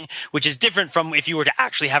tasting, which is different from if you were to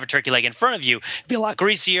actually have a turkey leg in front of you. It'd be a lot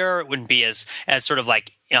greasier. It wouldn't be as sort of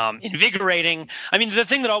like invigorating. I mean, the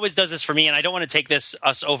thing that always does this for me, and I don't want to take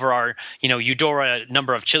us over our Eudora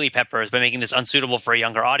number of chili peppers by making this unsuitable for a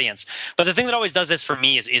younger audience, but the thing that always does this for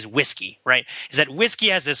me is whiskey, right? Is that whiskey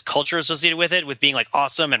has this culture associated with it, with being like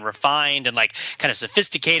awesome and refined and like kind of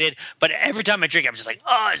sophisticated, but every time I drink it, I'm just like,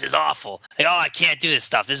 oh, this is awful. Like, oh, I can't do this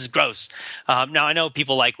stuff. This is gross. Now, I know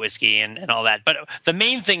people like whiskey and all that, but the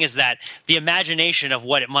main thing is that the imagination of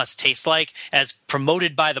what it must taste like, as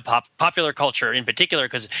promoted by the popular culture in particular,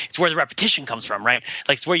 because it's where the repetition comes from, right?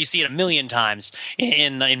 Like it's where you see it a million times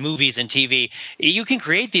in movies and TV. You can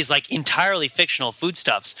create these like entirely fictional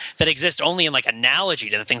foodstuffs that exist only in like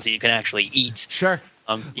analogy to the things that you can actually eat. Sure.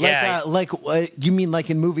 You mean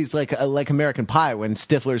like in movies like American Pie, when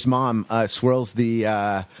Stifler's mom swirls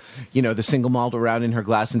the the single malt around in her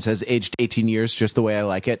glass and says aged 18 years, just the way I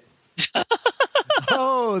like it.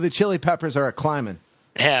 Oh, the chili peppers are climbing.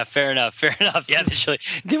 Yeah, fair enough. Yeah, the chili.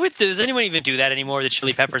 Does anyone even do that anymore? The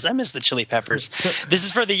chili peppers. I miss the chili peppers. This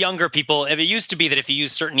is for the younger people. If it used to be that if you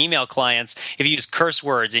use certain email clients, if you use curse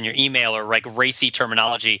words in your email or like racy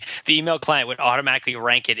terminology, the email client would automatically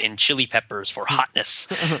rank it in chili peppers for hotness,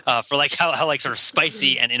 for like how like sort of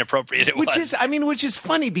spicy and inappropriate it was. Which is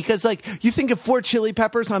funny because like you think of 4 chili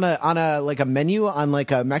peppers on a like a menu on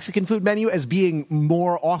like a Mexican food menu as being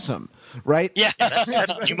more awesome. Right? Yeah.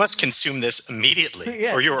 You must consume this immediately,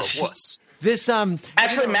 or you're a wuss. This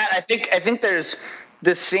actually, Matt, I think there's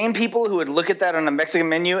the same people who would look at that on a Mexican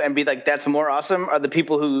menu and be like, "That's more awesome," are the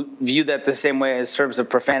people who view that the same way as terms of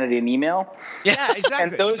profanity in email. Yeah, exactly.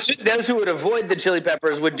 And those who would avoid the chili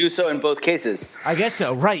peppers would do so in both cases. I guess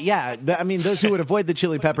so. Right? Yeah. I mean, those who would avoid the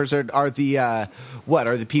chili peppers are the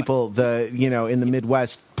people in the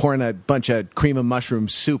Midwest pouring a bunch of cream of mushroom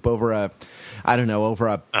soup over a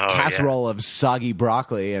casserole of soggy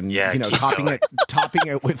broccoli and topping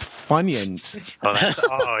it with Funyuns.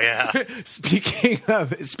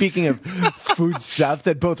 Speaking of food stuff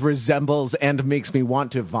that both resembles and makes me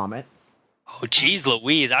want to vomit. Oh, geez,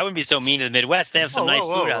 Louise! I wouldn't be so mean to the Midwest. They have some nice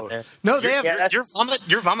food out there. No, they have. Your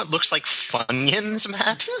vomit looks like Funyuns,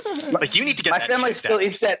 Matt. Like you need to get. My family still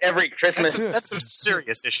eats that every Christmas. That's some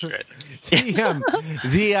serious issue.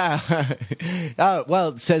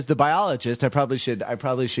 Well, says the biologist. I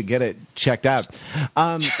probably should get it checked out.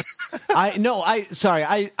 I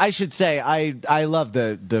should say I love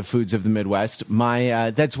the foods of the Midwest.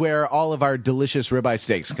 That's where all of our delicious ribeye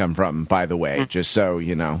steaks come from. By the way, just so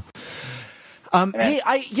you know. Hey,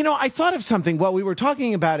 I thought of something while we were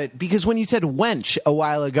talking about it, because when you said wench a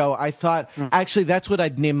while ago, I thought, actually, that's what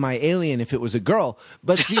I'd name my alien if it was a girl.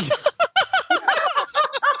 But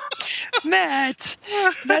Matt,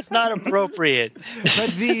 that's not appropriate.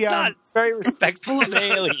 But it's not very respectful of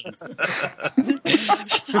aliens.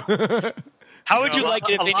 How would you like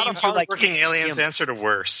it if they named you like working aliens answer to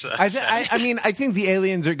worse? I think the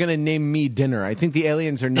aliens are going to name me dinner. I think the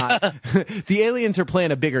aliens are not. The aliens are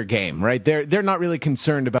playing a bigger game, right? They're not really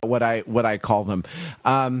concerned about what I call them.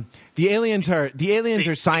 The aliens are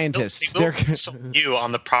scientists. They'll consult you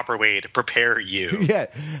on the proper way to prepare you. Yeah,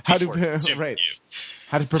 how to prepare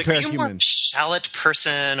Are you humans. more of a shallot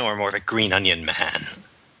person or more of a green onion man?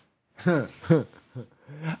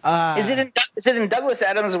 Is it in Douglas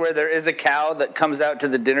Adams where there is a cow that comes out to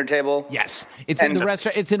the dinner table? Yes, it's in the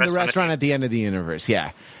restaurant. It's in the restaurant at the end of the universe.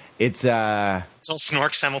 Yeah, it's all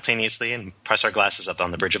snork simultaneously and press our glasses up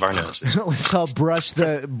on the bridge of our noses. Let's all brush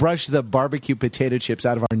the barbecue potato chips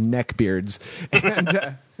out of our neck beards. And,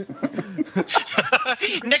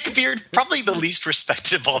 Neckbeard, probably the least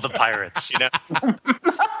respected of all the pirates. You know.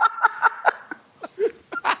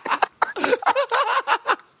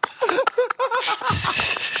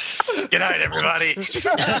 Good night, everybody.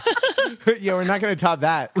 Yeah, we're not going to top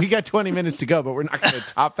that. We got 20 minutes to go, but we're not going to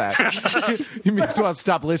top that. You may as well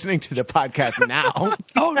stop listening to the podcast now.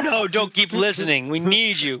 Oh, no, don't keep listening. We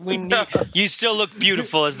need you. You still look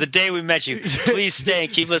beautiful as the day we met you. Please stay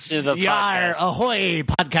and keep listening to the podcast. Ahoy,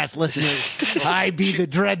 podcast listeners. I be the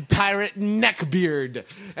dread pirate Neckbeard,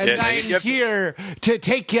 and I am here to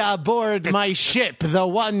take you aboard my ship, the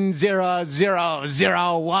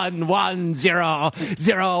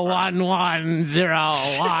 100011001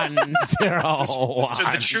 1101011. So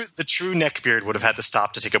the true neckbeard would have had to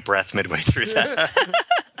stop to take a breath midway through that.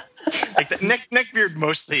 Like the neckbeard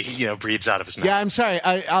mostly, breathes out of his mouth. Yeah, I'm sorry.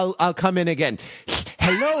 I'll come in again.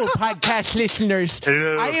 Hello, podcast listeners.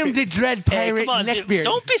 Hello. I am the Dread Pirate Neckbeard.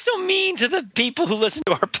 Don't be so mean to the people who listen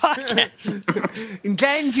to our podcast. I'm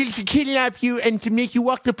trying to kidnap you and to make you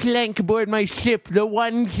walk the plank aboard my ship, the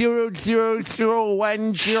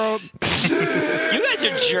 100010. You guys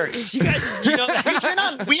are jerks. You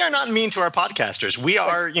guys, We are not mean to our podcasters. We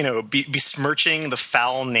are, besmirching the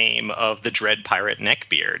foul name of the Dread Pirate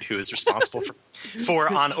Neckbeard, who is responsible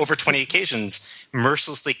for on over 20 occasions,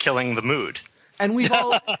 mercilessly killing the mood. And we've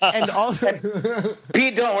all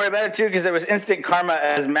Pete, don't worry about it too, because there was instant karma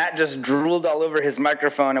as Matt just drooled all over his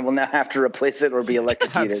microphone and will now have to replace it or be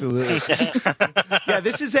electrocuted. Absolutely. Yeah,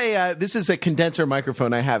 this is a condenser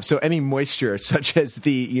microphone I have, so any moisture, such as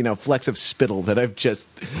the flecks of spittle that I've just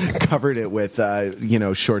covered it with,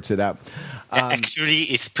 shorts it out. Actually,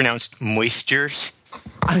 it's pronounced moisture.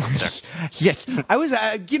 Yes, I was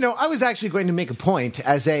actually going to make a point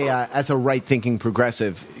as a right-thinking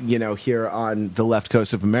progressive, here on the left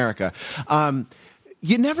coast of America.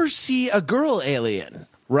 You never see a girl alien,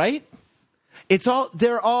 right?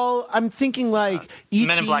 They're all. I'm thinking like E.T.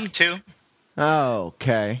 Men in Black 2. Oh,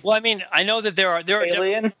 okay. well, I mean, I know that there are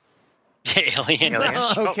Alien? alien.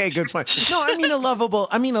 Oh, okay, good point. No, I mean a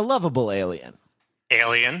lovable alien.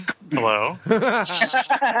 Alien. Hello. Who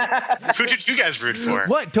did you guys root for?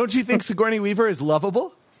 What? Don't you think Sigourney Weaver is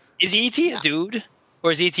lovable? Is E.T. a dude?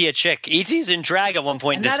 Or is E.T. a chick? E.T.'s in drag at one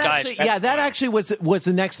point in disguise. That actually was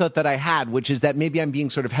the next thought that I had, which is that maybe I'm being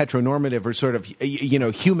sort of heteronormative or sort of,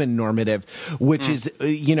 human normative, which is,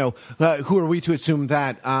 who are we to assume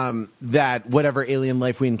that that whatever alien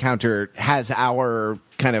life we encounter has our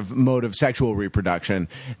kind of mode of sexual reproduction.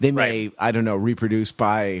 They may, Right. I don't know, reproduce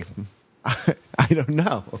by, I don't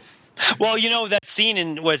know. Well, that scene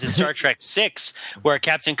in Star Trek 6 where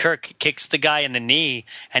Captain Kirk kicks the guy in the knee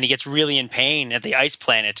and he gets really in pain at the ice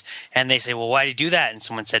planet, and they say, "Well, why did he do that?" And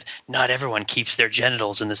someone said, "Not everyone keeps their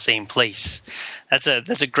genitals in the same place." That's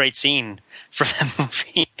a great scene for that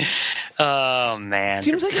movie. Oh man,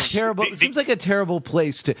 Seems like a terrible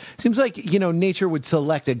place to. Seems like nature would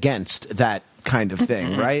select against that kind of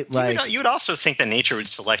thing, right? You would also think that nature would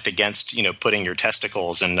select against, putting your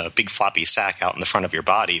testicles in a big floppy sack out in the front of your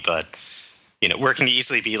body, but, where can you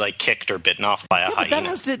easily be, like, kicked or bitten off by a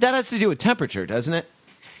hyena? That has to do with temperature, doesn't it?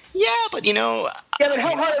 Yeah, but, Yeah, but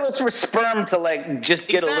how hard it was for sperm to, just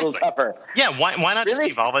get a little tougher? Yeah, why not just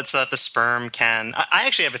Really? evolve it so that the sperm can... I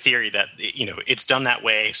actually have a theory that, it's done that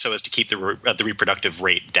way so as to keep the reproductive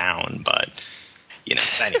rate down, but...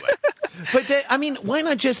 anyway. But why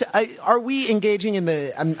not just? Are we engaging in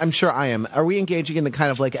the? I'm sure I am. Are we engaging in the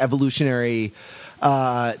kind of like evolutionary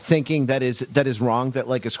thinking that is wrong? That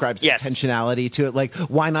like ascribes Yes. intentionality to it. Like,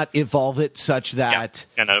 why not evolve it such that?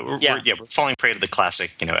 We're falling prey to the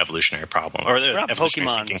classic, evolutionary problem or the We're not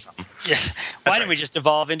evolutionary Pokemons. thinking problem. Yeah. Why didn't we just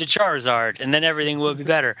evolve into Charizard and then everything will be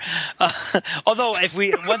better? Although,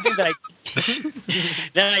 one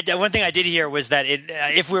thing I did hear was that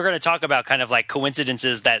if we were going to talk about kind of like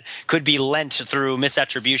coincidences that could be lent through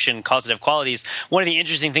misattribution, causative qualities, one of the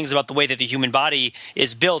interesting things about the way that the human body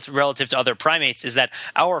is built relative to other primates is that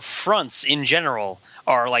our fronts in general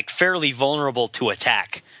are like fairly vulnerable to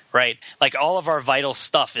attack. Right? Like all of our vital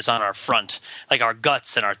stuff is on our front, like our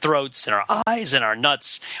guts and our throats and our eyes and our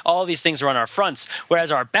nuts. All these things are on our fronts,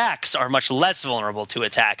 whereas our backs are much less vulnerable to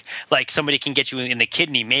attack. Like somebody can get you in the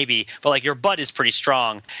kidney maybe, but like your butt is pretty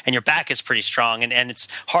strong and your back is pretty strong, and it's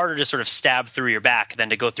harder to sort of stab through your back than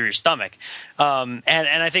to go through your stomach. And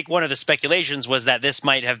I think one of the speculations was that this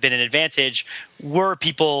might have been an advantage were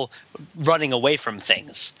people running away from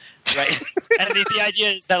things. Right, and the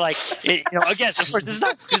idea is that, like, again, of course, this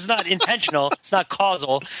is not intentional, it's not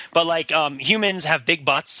causal, but like humans have big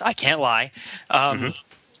butts. I can't lie.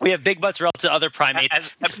 We have big butts relative to other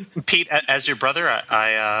primates. Pete, as your brother,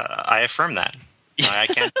 I affirm that.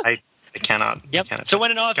 I cannot. Yep. Cannot. So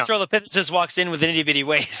when an Australopithecus walks in with an itty bitty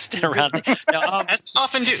waist around, as they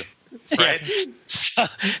often do, right?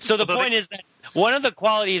 So the point is that one of the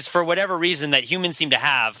qualities, for whatever reason, that humans seem to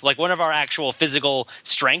have, like one of our actual physical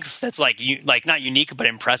strengths that's like not unique but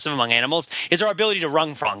impressive among animals, is our ability to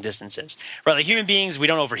run long distances. Right? Like human beings, we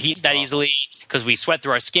don't overheat that easily because we sweat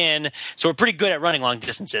through our skin, so we're pretty good at running long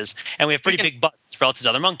distances, and we have pretty big butts relative to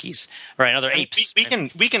other monkeys, right? And other apes.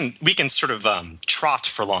 We can sort of trot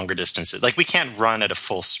for longer distances. Like we can't run at a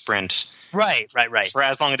full sprint. Right. For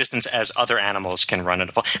as long a distance as other animals can run at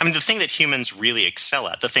a full. I mean, the thing that humans really excel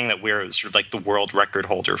at, the thing that we're sort of like the world record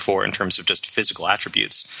holder for in terms of just physical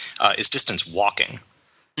attributes, is distance walking.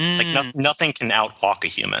 Like nothing can outwalk a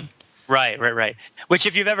human. Right. Which,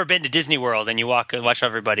 if you've ever been to Disney World and you watch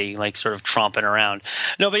everybody like sort of tromping around.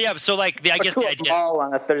 No, but yeah. So like, I guess the idea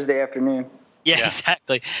on a Thursday afternoon. Yeah,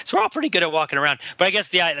 exactly. So we're all pretty good at walking around. But I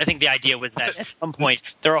guess I think the idea was that at some point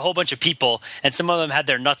there were a whole bunch of people, and some of them had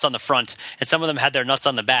their nuts on the front, and some of them had their nuts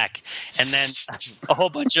on the back. And then a whole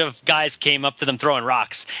bunch of guys came up to them throwing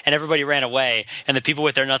rocks, and everybody ran away. And the people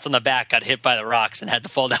with their nuts on the back got hit by the rocks and had to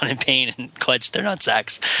fall down in pain and clench their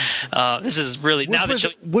nutsacks. This is really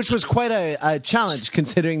which was quite a challenge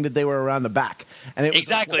considering that they were around the back. And it was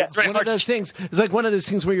exactly. It's one of those things. It's like one of those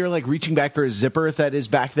things where you're like reaching back for a zipper that is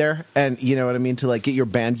back there, and you know what I mean, to like get your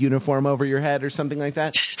band uniform over your head or something like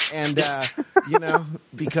that. And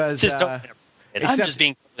because just don't I'm just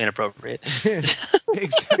being totally inappropriate.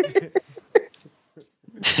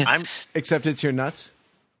 Except it's your nuts.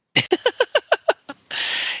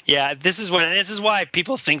 Yeah, this is why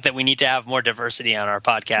people think that we need to have more diversity on our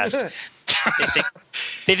podcast.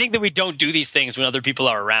 They think that we don't do these things when other people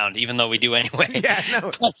are around, even though we do anyway. Yeah,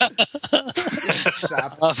 no.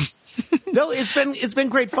 Stop. No, it's been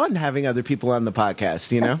great fun having other people on the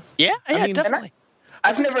podcast. You know. Yeah, I mean, definitely.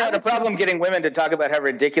 I've never had a problem getting women to talk about how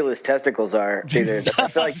ridiculous testicles are either. I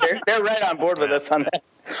feel like they're right on board with us on that.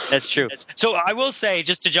 That's true. So I will say,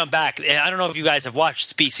 just to jump back, I don't know if you guys have watched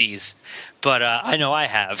Species, but I know I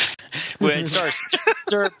have. It stars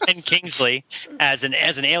Sir Ben Kingsley as an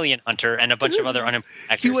alien hunter and a bunch of other unemployed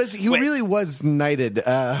actors. He really was knighted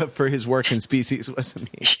for his work in Species, wasn't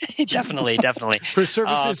he? Definitely. For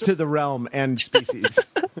services to the realm and Species.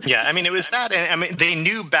 Yeah, I mean, it was that. And I mean, they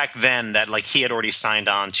knew back then that like he had already signed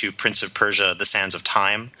on to Prince of Persia: The Sands of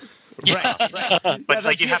Time. Right. But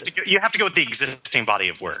like you have to go with the existing body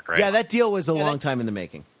of work, right? Yeah, that deal was a long time in the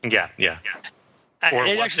making. Yeah.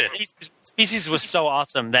 Or was it? Species was so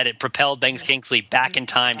awesome that it propelled Ben Kingsley back in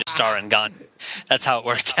time to star in Gun. That's how it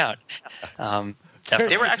worked out.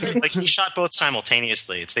 They were actually like he shot both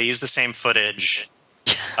simultaneously. They used the same footage,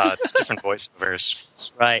 just different voiceovers.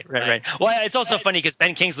 Right. Well, it's also funny because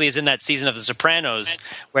Ben Kingsley is in that season of The Sopranos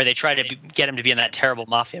where they try to get him to be in that terrible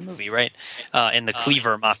mafia movie, right? In the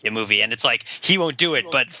Cleaver mafia movie, and it's like he won't do it.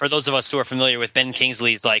 But for those of us who are familiar with Ben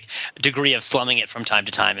Kingsley's like degree of slumming it from time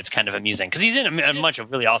to time, it's kind of amusing because he's in a bunch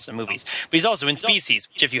of really awesome movies. But he's also in Species,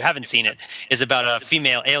 which, if you haven't seen it, is about a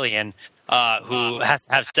female alien who has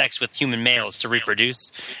to have sex with human males to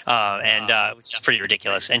reproduce, which is pretty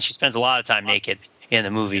ridiculous. And she spends a lot of time naked in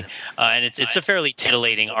the movie, and it's a fairly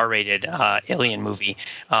titillating R-rated alien movie,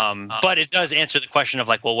 but it does answer the question of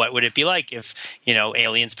like, well, what would it be like if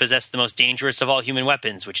aliens possess the most dangerous of all human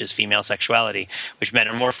weapons, which is female sexuality, which men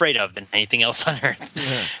are more afraid of than anything else on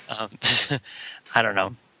Earth? Yeah. I don't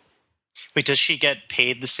know. Wait, does she get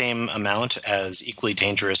paid the same amount as equally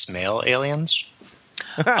dangerous male aliens?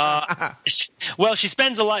 Well, she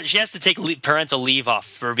spends a lot. She has to take parental leave off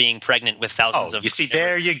for being pregnant with thousands of. You see,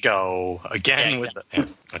 there you go again. Yeah, exactly.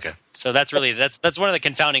 Okay. So that's one of the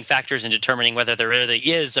confounding factors in determining whether there really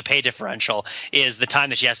is a pay differential. Is the time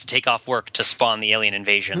that she has to take off work to spawn the alien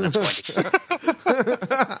invasion that's going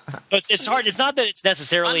to. So it's hard. It's not that it's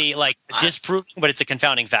necessarily disproving, but it's a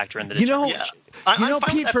confounding factor in the.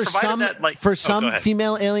 Pete, for some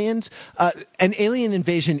female aliens, an alien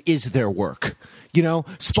invasion is their work.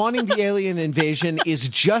 Spawning the alien invasion is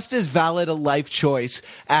just as valid a life choice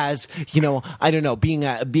as, I don't know, being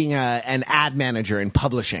an ad manager in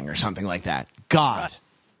publishing or something like that. God.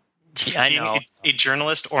 Yeah, I know. A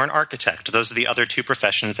journalist or an architect. Those are the other two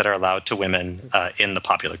professions that are allowed to women in the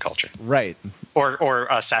popular culture. Right. Or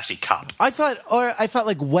a sassy cop. I thought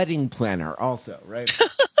like wedding planner also, right?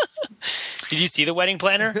 Did you see The Wedding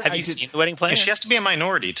Planner? Have you seen The Wedding Planner? She has to be a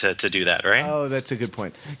minority to do that, right? Oh, that's a good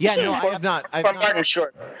point. Yeah, no, I have not. Or Martin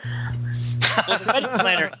Short. Well,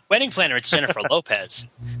 the Wedding Planner, it's Jennifer Lopez,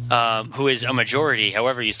 who is a majority,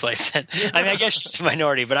 however you slice it. I mean, I guess she's a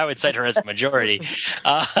minority, but I would cite her as a majority.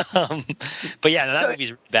 But yeah, that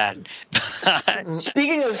movie's really bad.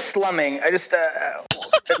 Speaking of slumming, I just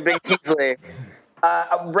Ben Kingsley.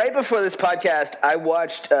 Right before this podcast, I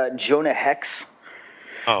watched Jonah Hex.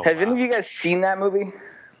 Oh, Have any of you guys seen that movie?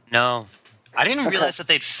 No. I didn't realize that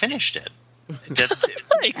they'd finished it.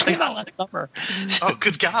 It came out last summer. Oh,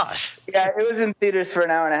 good God. Yeah, it was in theaters for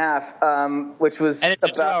an hour and a half, which was and it's a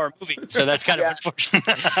 2-hour movie, so that's kind of unfortunate.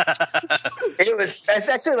 It's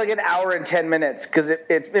actually like an hour and 10 minutes because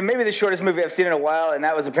it may be the shortest movie I've seen in a while, and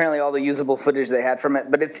that was apparently all the usable footage they had from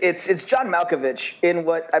it. But it's John Malkovich in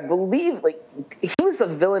what I believe he was the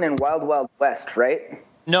villain in Wild Wild West, right?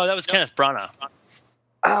 No, that was Kenneth Branagh.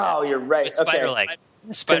 Oh, you're right. With Spider Leg.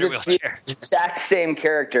 Spider It's the wheelchair. exact same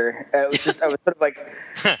character. I was sort of like,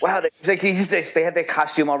 wow, they had the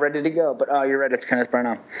costume all ready to go. But you're right, it's Kenneth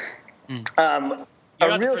Branagh. You're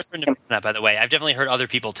not the first one to mention that, by the way. I've definitely heard other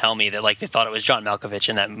people tell me that they thought it was John Malkovich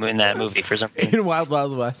in that movie for some reason. In Wild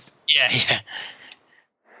Wild West. Yeah.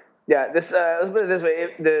 Yeah, let's put it this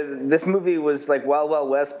way: this movie was like Wild Wild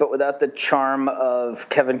West, but without the charm of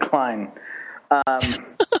Kevin Kline.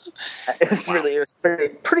 It was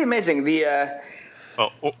pretty amazing.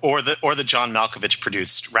 Or the John Malkovich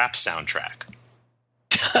produced rap soundtrack.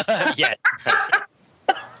 Yes.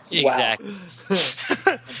 Exactly.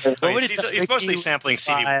 He's mostly sampling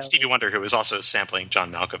Stevie Wonder, who is also sampling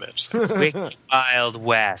John Malkovich. So. Wiki Wild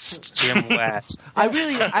West, Jim West. I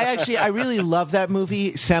really love that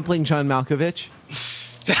movie, sampling John Malkovich.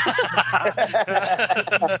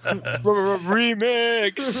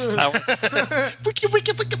 Remix.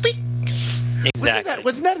 Exactly.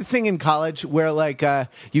 Wasn't that a thing in college where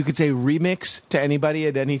you could say remix to anybody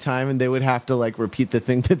at any time and they would have to repeat the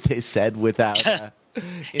thing that they said without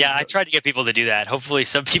yeah, I tried to get people to do that. Hopefully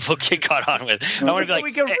some people get caught on with it. I want to be like,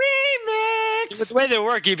 we can remix. With the way they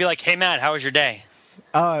work, you'd be like, hey Matt, how was your day?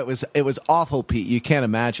 Oh, it was awful, Pete. You can't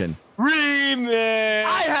imagine. Remix.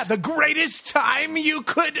 I had the greatest time you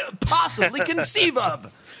could possibly conceive of.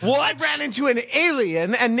 What? I ran into an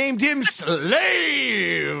alien and named him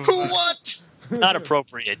Slave. What? Not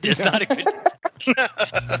appropriate. It's not a good.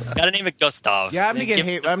 Gotta name it Gustav. Yeah, I'm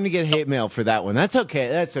gonna get hate mail for that one. That's okay.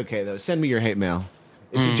 That's okay though. Send me your hate mail.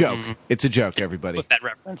 It's a joke. It's a joke, everybody. Boba Fett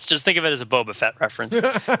reference. Just think of it as a Boba Fett reference.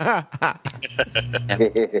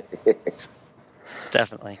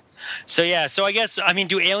 Definitely. So I guess,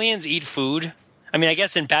 do aliens eat food? I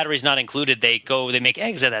guess in Batteries Not Included, they make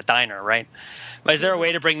eggs at that diner, right? But is there a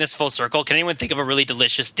way to bring this full circle? Can anyone think of a really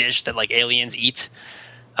delicious dish that aliens eat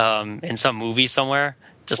in some movie somewhere?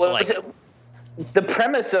 The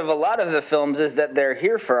premise of a lot of the films is that they're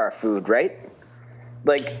here for our food, right?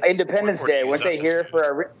 Like Independence Day, weren't they here for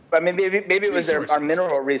our? Maybe it was our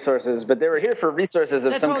mineral resources, but they were here for resources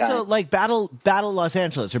of some kind. That's also like Battle Los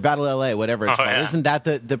Angeles or Battle LA, whatever it's called. Yeah. Isn't that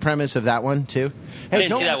the premise of that one too? Hey,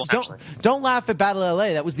 don't laugh at Battle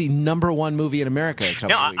LA. That was the #1 movie in America.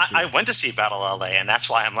 I went to see Battle LA, and that's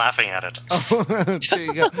why I'm laughing at it. There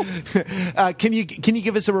you go. Can you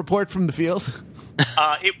give us a report from the field?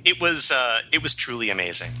 It was truly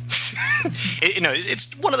amazing.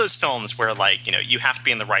 It's one of those films where you have to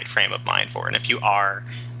be in the right frame of mind for it. And if you are,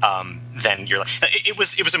 then you're it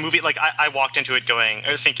was a movie I walked into it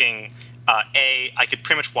thinking I could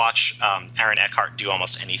pretty much watch Aaron Eckhart do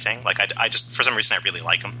almost anything. I just for some reason I really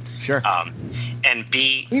like him. Sure. And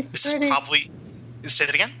B, this is probably say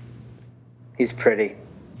that again. He's pretty.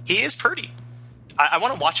 He is pretty. I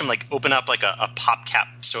want to watch him open up a pop cap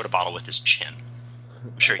soda bottle with his chin.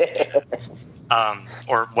 I'm sure he can do that.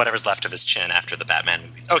 Or whatever's left of his chin after the Batman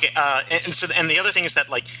movie. Okay, and the other thing is that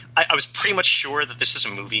I was pretty much sure that this is a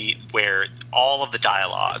movie where all of the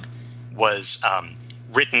dialogue was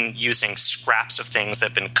written using scraps of things that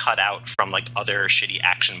have been cut out from other shitty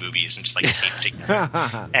action movies and just taped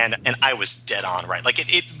together. and I was dead on right.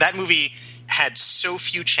 That movie had so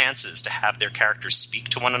few chances to have their characters speak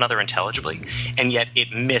to one another intelligibly, and yet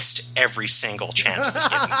it missed every single chance it was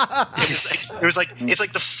given. It's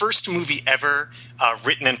like the first movie ever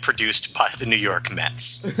written and produced by the New York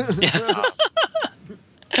Mets.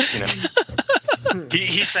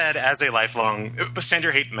 He said, as a lifelong, send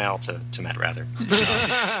your hate mail to Matt rather.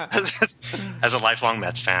 As a lifelong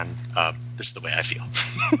Mets fan, this is the way I feel.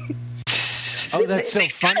 Oh, that's so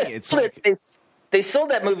funny. It's they sold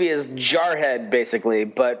that movie as Jarhead, basically,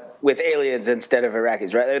 but with aliens instead of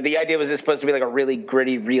Iraqis, right? The idea was it's supposed to be a really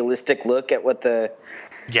gritty, realistic look at what an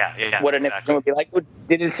exactly. would be like.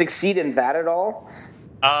 Did it succeed in that at all?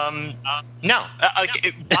 No.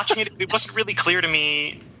 Watching it wasn't really clear to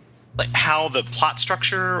me how the plot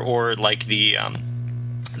structure or the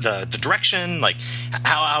direction,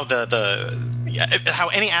 how how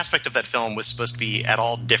any aspect of that film was supposed to be at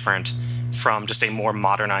all different from just a more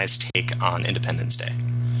modernized take on Independence Day.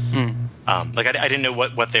 I didn't know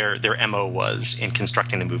what their MO was in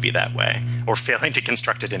constructing the movie that way, or failing to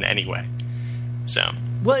construct it in any way. So,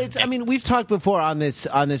 well, we've talked before on this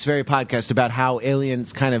very podcast about how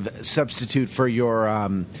aliens kind of substitute for your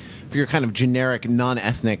kind of generic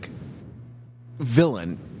non-ethnic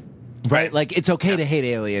villain, right? It's okay to hate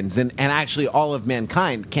aliens, and actually all of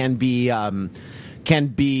mankind can be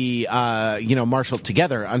marshaled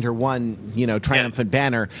together under one triumphant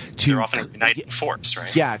banner to they're often a united force,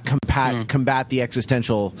 right? Yeah, combat the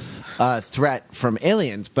existential threat from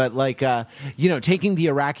aliens. But taking the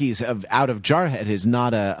Iraqis out of Jarhead is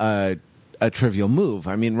not a a trivial move.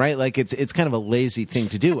 I mean, right? Like it's kind of a lazy thing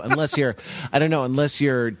to do unless you're, I don't know, unless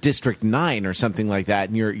you're District 9 or something like that,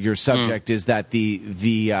 and your subject is that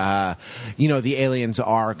the aliens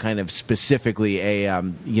are kind of specifically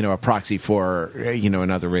a proxy for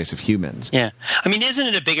another race of humans. Yeah, I mean, isn't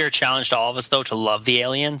it a bigger challenge to all of us though to love the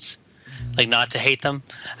aliens? Like, not to hate them?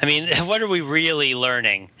 I mean, what are we really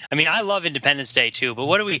learning? I mean, I love Independence Day too, but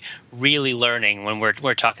what are we really learning when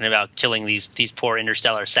we're talking about killing these poor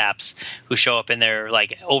interstellar saps who show up in their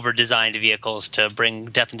like over-designed vehicles to bring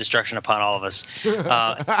death and destruction upon all of us?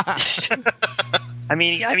 I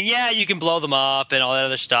mean, yeah, you can blow them up and all that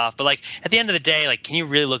other stuff, but like at the end of the day, like, can you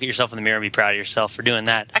really look at yourself in the mirror and be proud of yourself for doing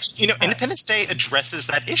that? Actually, Independence Day addresses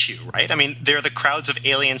that issue, right? I mean, they're the crowds of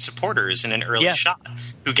alien supporters in an early shot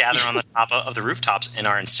who gather on the top of the rooftops and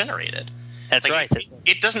are incinerated. That's right.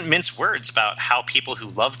 It doesn't mince words about how people who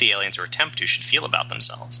love the aliens or attempt to should feel about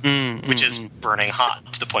themselves, which is burning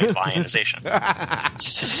hot to the point of ionization.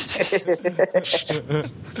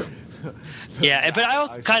 Yeah, but I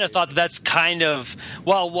also kind of thought that's kind of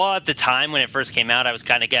well at the time when it first came out, I was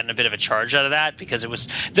kind of getting a bit of a charge out of that because it was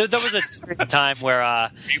there was a time where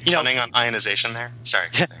Are you planning on ionization there? Sorry.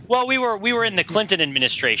 Well, we were in the Clinton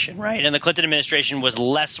administration, right? And the Clinton administration was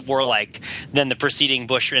less warlike than the preceding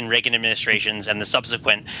Bush and Reagan administrations and the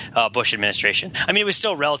subsequent Bush administration. I mean, it was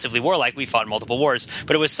still relatively warlike. We fought multiple wars,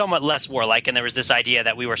 but it was somewhat less warlike. And there was this idea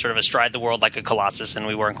that we were sort of astride the world like a colossus, and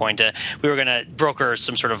we were going to broker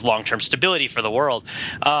some sort of long-term stability for the world.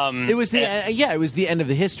 It was the end of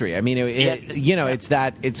the history. I mean, it's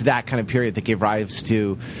that kind of period that gave rise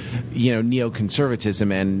to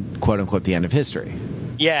neoconservatism and quote unquote the end of history.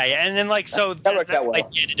 Yeah, and then like so that worked out well.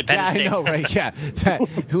 Independence Day. I know, right? Yeah,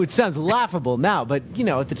 it sounds laughable now, but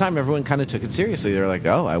at the time everyone kind of took it seriously. They were like,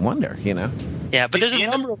 "Oh, I wonder," Yeah, but there's a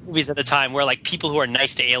number of movies at the time where like people who are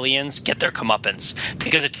nice to aliens get their comeuppance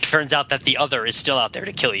because it turns out that the other is still out there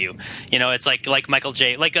to kill you. It's like Michael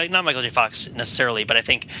J. Not Michael J. Fox necessarily, but I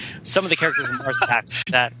think some of the characters in Mars Attacks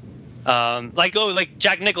that. Like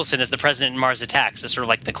Jack Nicholson as the president in Mars Attacks is sort of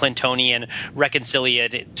like the Clintonian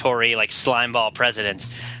reconciliatory like slimeball president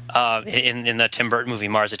in the Tim Burton movie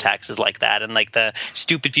Mars Attacks is like that, and like the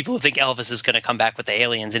stupid people who think Elvis is going to come back with the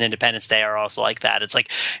aliens in Independence Day are also like that. It's like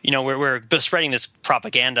we're spreading this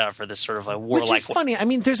propaganda for this sort of like warlike. Which is funny. I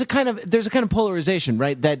mean, there's a kind of polarization,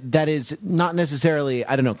 right? That is not necessarily,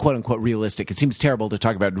 I don't know, quote unquote realistic. It seems terrible to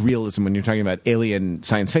talk about realism when you're talking about alien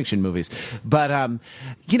science fiction movies, but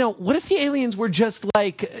what if the aliens were just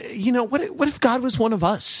like, what if God was one of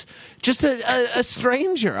us? Just a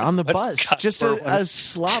stranger on the bus, just a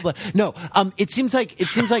slob. No, it seems like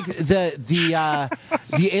the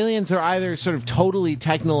aliens are either sort of totally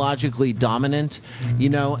technologically dominant,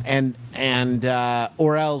 and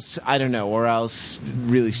or else I don't know, or else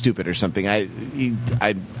really stupid or something.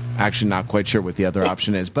 I'm actually not quite sure what the other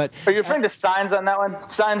option is. But are you referring to Signs on that one?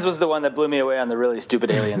 Signs was the one that blew me away on the really stupid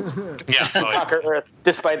aliens. Conquer Earth,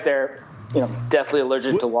 despite their deathly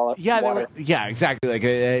allergic to water. Yeah, exactly. Like,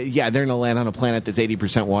 they're going to land on a planet that's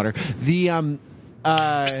 80% water. The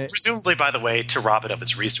presumably, by the way, to rob it of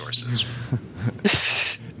its resources.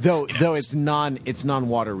 though it's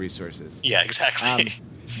non-water resources. Yeah, exactly.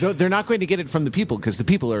 Though they're not going to get it from the people because the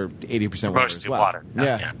people are 80% water mostly as well. Water.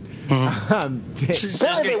 Yeah.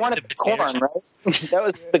 Apparently they wanted the corn, right? That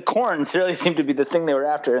was the corn. Really seemed to be the thing they were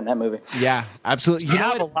after in that movie. Yeah, absolutely. You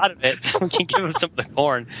have a lot of it. We can give them some of the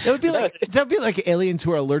corn. That would be like aliens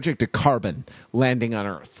who are allergic to carbon landing on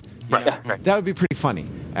Earth. Right. That would be pretty funny,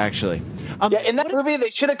 actually. In that movie, they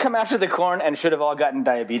should have come after the corn and should have all gotten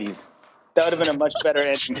diabetes. That would have been a much better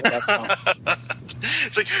ending to that film.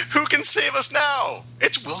 It's like, who can save us now?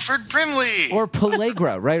 It's Wilford Brimley. Or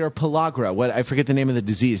pellagra, right? Or pellagra. What I forget the name of the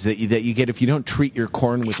disease that you get if you don't treat your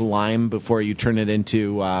corn with lime before you turn it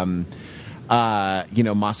into,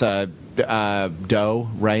 masa dough,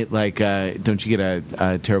 right? Like, don't you get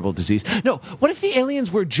a terrible disease? No. What if the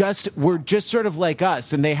aliens were just sort of like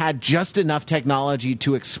us, and they had just enough technology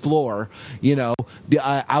to explore,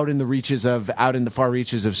 out in the far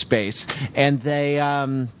reaches of space, and they.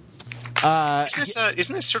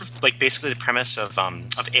 Isn't this sort of like basically the premise of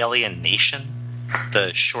Alien Nation,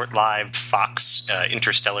 the short-lived Fox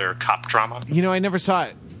interstellar cop drama? I never saw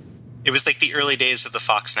it. It was like the early days of the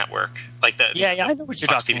Fox network, like the I know what you're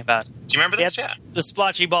talking about. Do you remember this? Yeah, the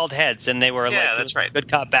splotchy bald heads, and they were that's right. Good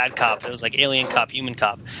cop, bad cop. It was like alien cop, human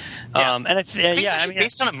cop. Yeah. And it's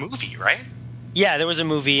based on a movie, right? Yeah, there was a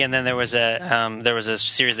movie, and then there was a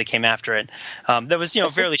series that came after it. That was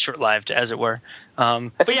fairly short-lived, as it were.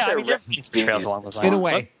 But yeah, there have been trails along those lines. In a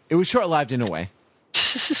way, it was short-lived. In a way.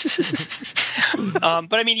 But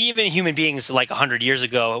I mean, even human beings like 100 years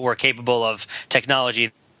ago were capable of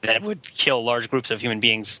technology that would kill large groups of human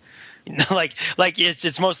beings. like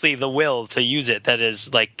it's mostly the will to use it that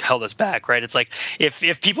is like held us back, right? It's like if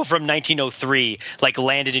people from 1903 like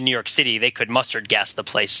landed in New York City, they could mustard gas the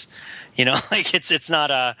place. Like it's not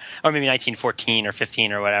or maybe 1914 or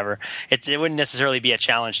 15 or whatever. It wouldn't necessarily be a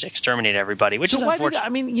challenge to exterminate everybody, which is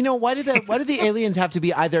unfortunate. Why do the aliens have to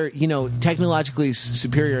be either technologically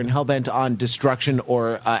superior and hellbent on destruction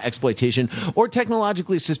or exploitation, or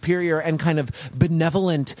technologically superior and kind of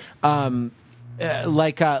benevolent?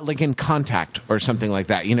 Like in Contact or something like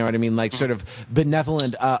that, you know what I mean? Like sort of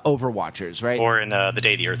benevolent overwatchers, right? Or in The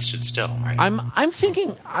Day the Earth Stood Still, right? I'm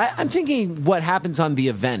thinking what happens on The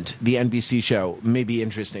Event, the NBC show, may be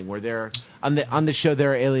interesting. Where they're on the show,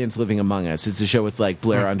 there are aliens living among us. It's a show with like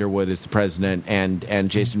Blair Underwood as the president and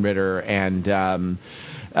Jason Ritter and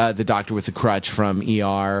the doctor with the crutch from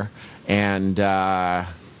ER and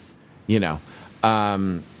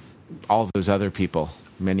all those other people.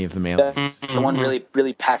 Many of them aliens. The one really,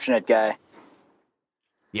 really passionate guy.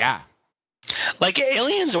 Yeah. Like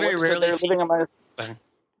aliens are very rarely living among us.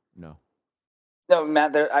 No,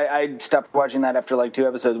 Matt. I stopped watching that after like 2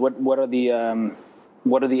 episodes. What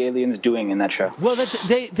are the aliens doing in that show? Well,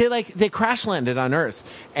 they crash landed on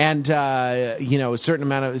Earth, and a certain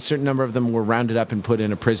number of them were rounded up and put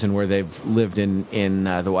in a prison where they've lived in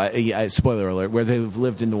the spoiler alert, where they've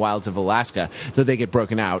lived in the wilds of Alaska. Though they get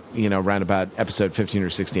broken out, around about episode 15 or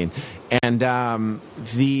 16, and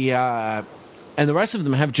the rest of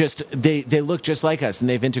them have they look just like us, and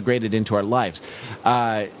they've integrated into our lives,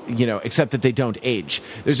 except that they don't age.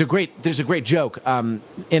 There's a great joke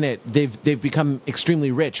in it. They've become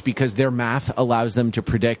extremely rich because their math allows them to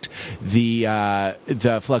predict the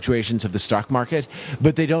fluctuations of the stock market,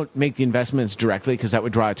 but they don't make the investments directly because that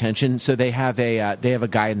would draw attention. So they have a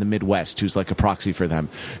guy in the Midwest who's like a proxy for them,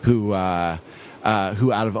 who out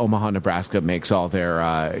of Omaha, Nebraska, makes all their,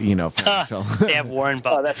 financial. They have Warren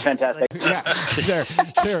Buffett. Oh, that's fantastic. Yeah,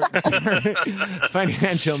 their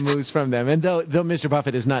financial moves from them. And though Mr.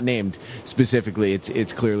 Buffett is not named specifically,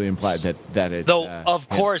 it's clearly implied that it. Though, of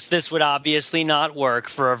course, this would obviously not work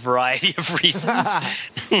for a variety of reasons.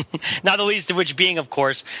 Not the least of which being, of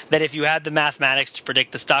course, that if you had the mathematics to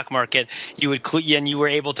predict the stock market, and you were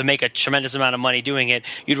able to make a tremendous amount of money doing it,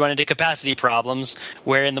 you'd run into capacity problems,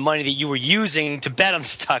 wherein the money that you were using to bet on the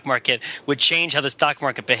stock market would change how the stock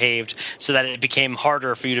market behaved, so that it became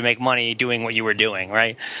harder for you to make money doing what you were doing,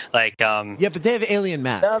 right? Like, yeah, but they have alien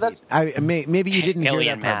math. No, that's maybe you didn't hear that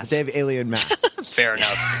alien part, math. but they have alien math. Fair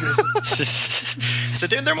enough. So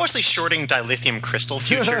they're mostly shorting dilithium crystal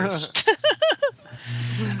futures.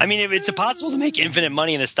 I mean, it's impossible to make infinite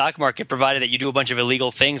money in the stock market, provided that you do a bunch of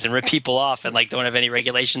illegal things and rip people off and like don't have any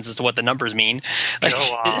regulations as to what the numbers mean. Go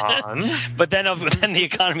on. But then the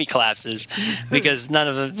economy collapses because none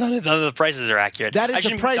of the prices are accurate. That is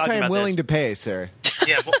the price I am willing to pay, sir.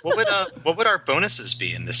 Yeah, what would our bonuses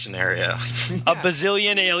be in this scenario? A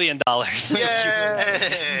bazillion alien dollars. Yay!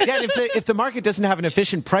 Yeah, if the market doesn't have an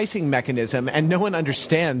efficient pricing mechanism and no one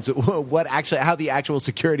understands how the actual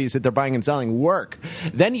securities that they're buying and selling work,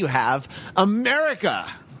 then you have America.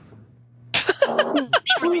 We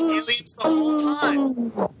were the aliens the whole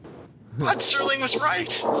time. Rod Serling was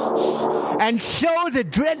right. And so the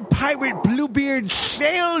dread pirate Bluebeard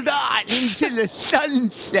sailed on into the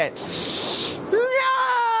sunset. No!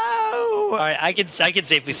 All right, I can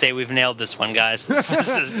safely say we've nailed this one, guys. This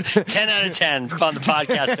is 10 out of 10 on the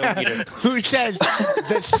podcast. Who says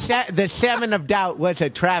the Salmon of Doubt was a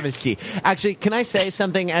travesty? Actually, can I say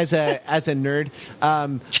something as a nerd?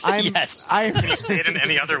 Yes. Can you say it in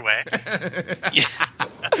any other way?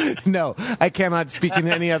 No, I cannot speak in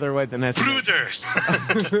any other way than as Bruder.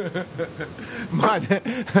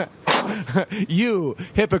 You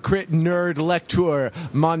hypocrite nerd lecteur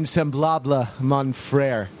mon semblable mon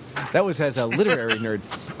frère. That was as a literary nerd.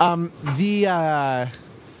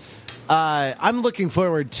 I'm looking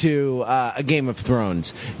forward to a Game of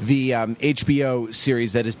Thrones, the HBO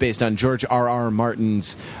series that is based on George R.R.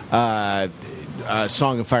 Martin's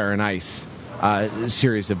Song of Fire and Ice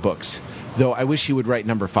series of books. Though I wish he would write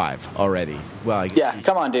number 5 already. Well,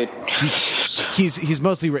 come on, dude. He's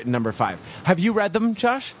mostly written number 5. Have you read them,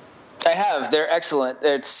 Josh? I have. They're excellent.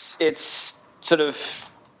 It's sort of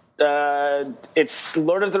it's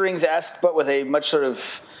Lord of the Rings-esque, but with a much sort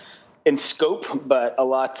of in scope, but a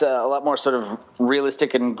lot more sort of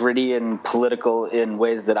realistic and gritty and political in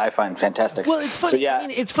ways that I find fantastic. Well, it's funny. So, yeah. I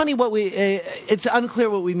mean, it's funny what it's unclear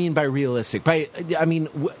what we mean by realistic.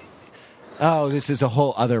 Oh, this is a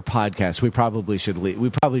whole other podcast. We probably should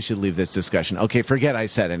leave this discussion. Okay, forget I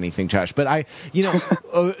said anything, Josh. But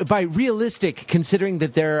by realistic, considering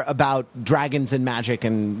that they're about dragons and magic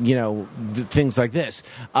and things like this.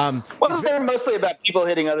 Well, they're mostly about people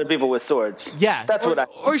hitting other people with swords. Yeah, that's what I.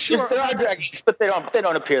 Or sure, there are dragons, but they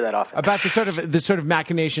don't appear that often. About the sort of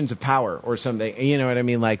machinations of power or something. You know what I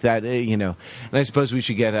mean, like that. And I suppose we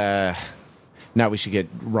should get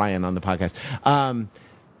Ryan on the podcast.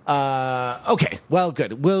 Okay, well,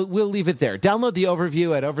 good. We'll leave it there. Download the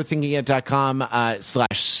overview at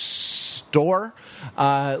overthinkingit.com/store.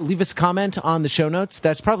 Leave us a comment on the show notes.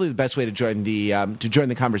 That's probably the best way to join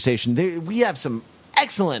the conversation. We have some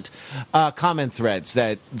excellent comment threads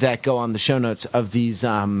that go on the show notes of these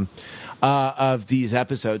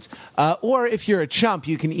episodes. Or if you're a chump,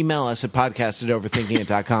 you can email us at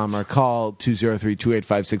podcast@overthinkingit.com or call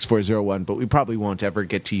 203-285-6401. But we probably won't ever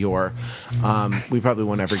get to your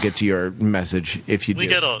message if you do. We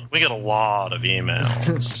get a lot of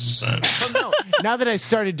emails. No, now that I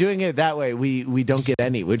started doing it that way, we don't get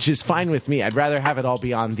any, which is fine with me. I'd rather have it all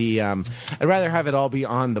be on the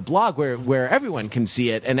blog where everyone can see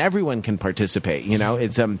it and everyone can participate.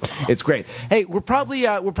 It's great. Hey, we're probably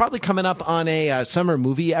coming up on a summer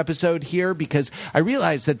movie episode here because I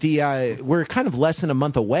realized that we're kind of less than a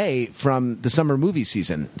month away from the summer movie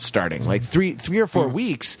season starting. Like three or 4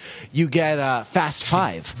 weeks, you get Fast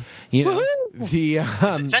Five. It's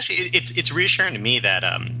reassuring to me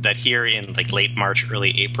that here in like late March,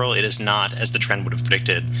 early April, it is not, as the trend would have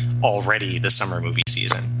predicted, already the summer movie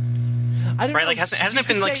season. Right, like hasn't it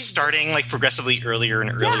been like starting like progressively earlier and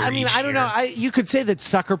earlier? Yeah, I mean, I don't year? know. You could say that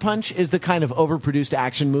Sucker Punch is the kind of overproduced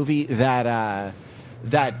action movie that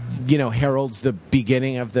heralds the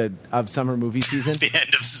beginning of summer movie season, the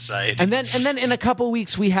end of society. And then in a couple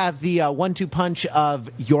weeks we have the 1-2 punch of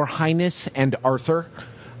Your Highness and Arthur.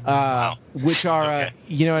 Wow. Which are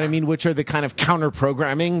which are the kind of counter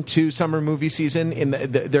programming to summer movie season.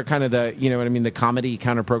 They're kind of the comedy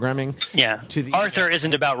counter programming. Yeah, Arthur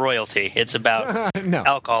isn't about royalty; it's about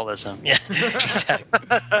alcoholism. Yeah, exactly.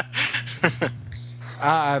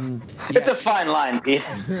 It's a fine line, Pete.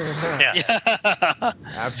 Yeah.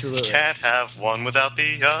 Absolutely. Can't have one without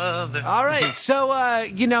the other. All right. So,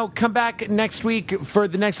 come back next week for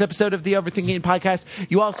the next episode of the Overthinking It podcast.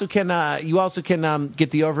 You also can get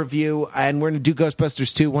the overview, and we're going to do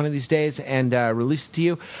Ghostbusters 2 one of these days and release it to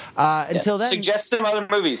you. Until then, suggest some other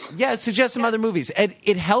movies. Yeah, suggest some other movies. And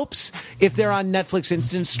it helps if they're on Netflix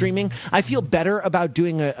instant streaming. I feel better about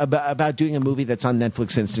doing a movie that's on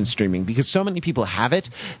Netflix instant streaming because so many people have it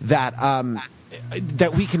that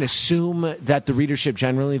we can assume that the readership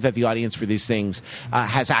generally, that the audience for these things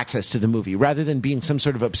has access to the movie, rather than being some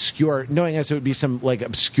sort of obscure, knowing as it would be some like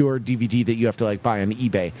obscure DVD that you have to like buy on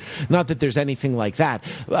eBay. Not that there's anything like that,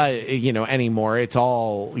 anymore. It's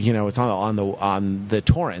all, it's on the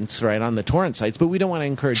torrents, right, on the torrent sites. But we don't want to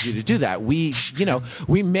encourage you to do that. We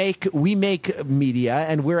make media,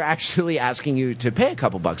 and we're actually asking you to pay a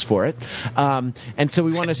couple bucks for it. And so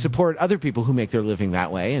we want to support other people who make their living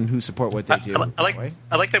that way and who support what they do. I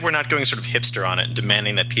like that we're not going sort of hipster on it and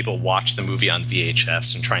demanding that people watch the movie on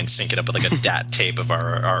VHS and try and sync it up with like a DAT tape of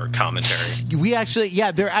our commentary.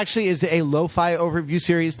 There actually is a lo-fi overview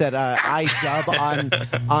series that I dub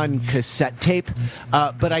on cassette tape,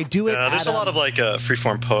 but I do it. There's a lot of like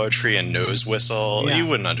freeform poetry and nose whistle. Yeah. You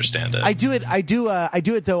wouldn't understand it. I do it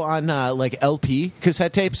though on like LP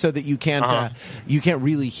cassette tape so that you can't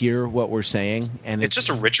really hear what we're saying, and it's just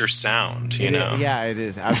a richer sound, you know. Yeah, it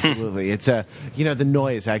is absolutely. It's the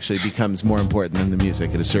noise actually becomes more important than the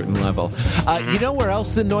music at a certain level. You know where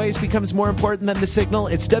else the noise becomes more important than the signal?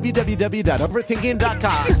 It's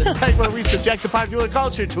www.overthinking.com, the site where we subject the popular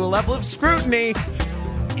culture to a level of scrutiny.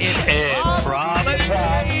 It probably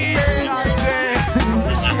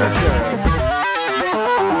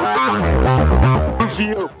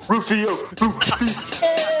Rufio.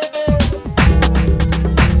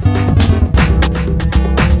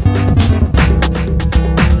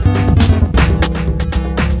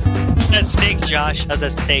 That steak, Josh. How's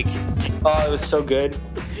that steak? Oh, it was so good.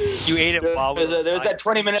 You ate it while there was that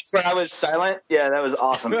 20 minutes where I was silent. Yeah, that was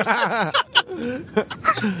awesome. I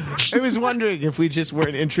was wondering if we just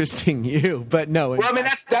weren't interesting you, but no. Well, I mean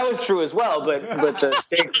that was true as well, but the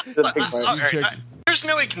steak, the big part. There's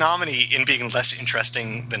no ignominy in being less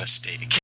interesting than a steak.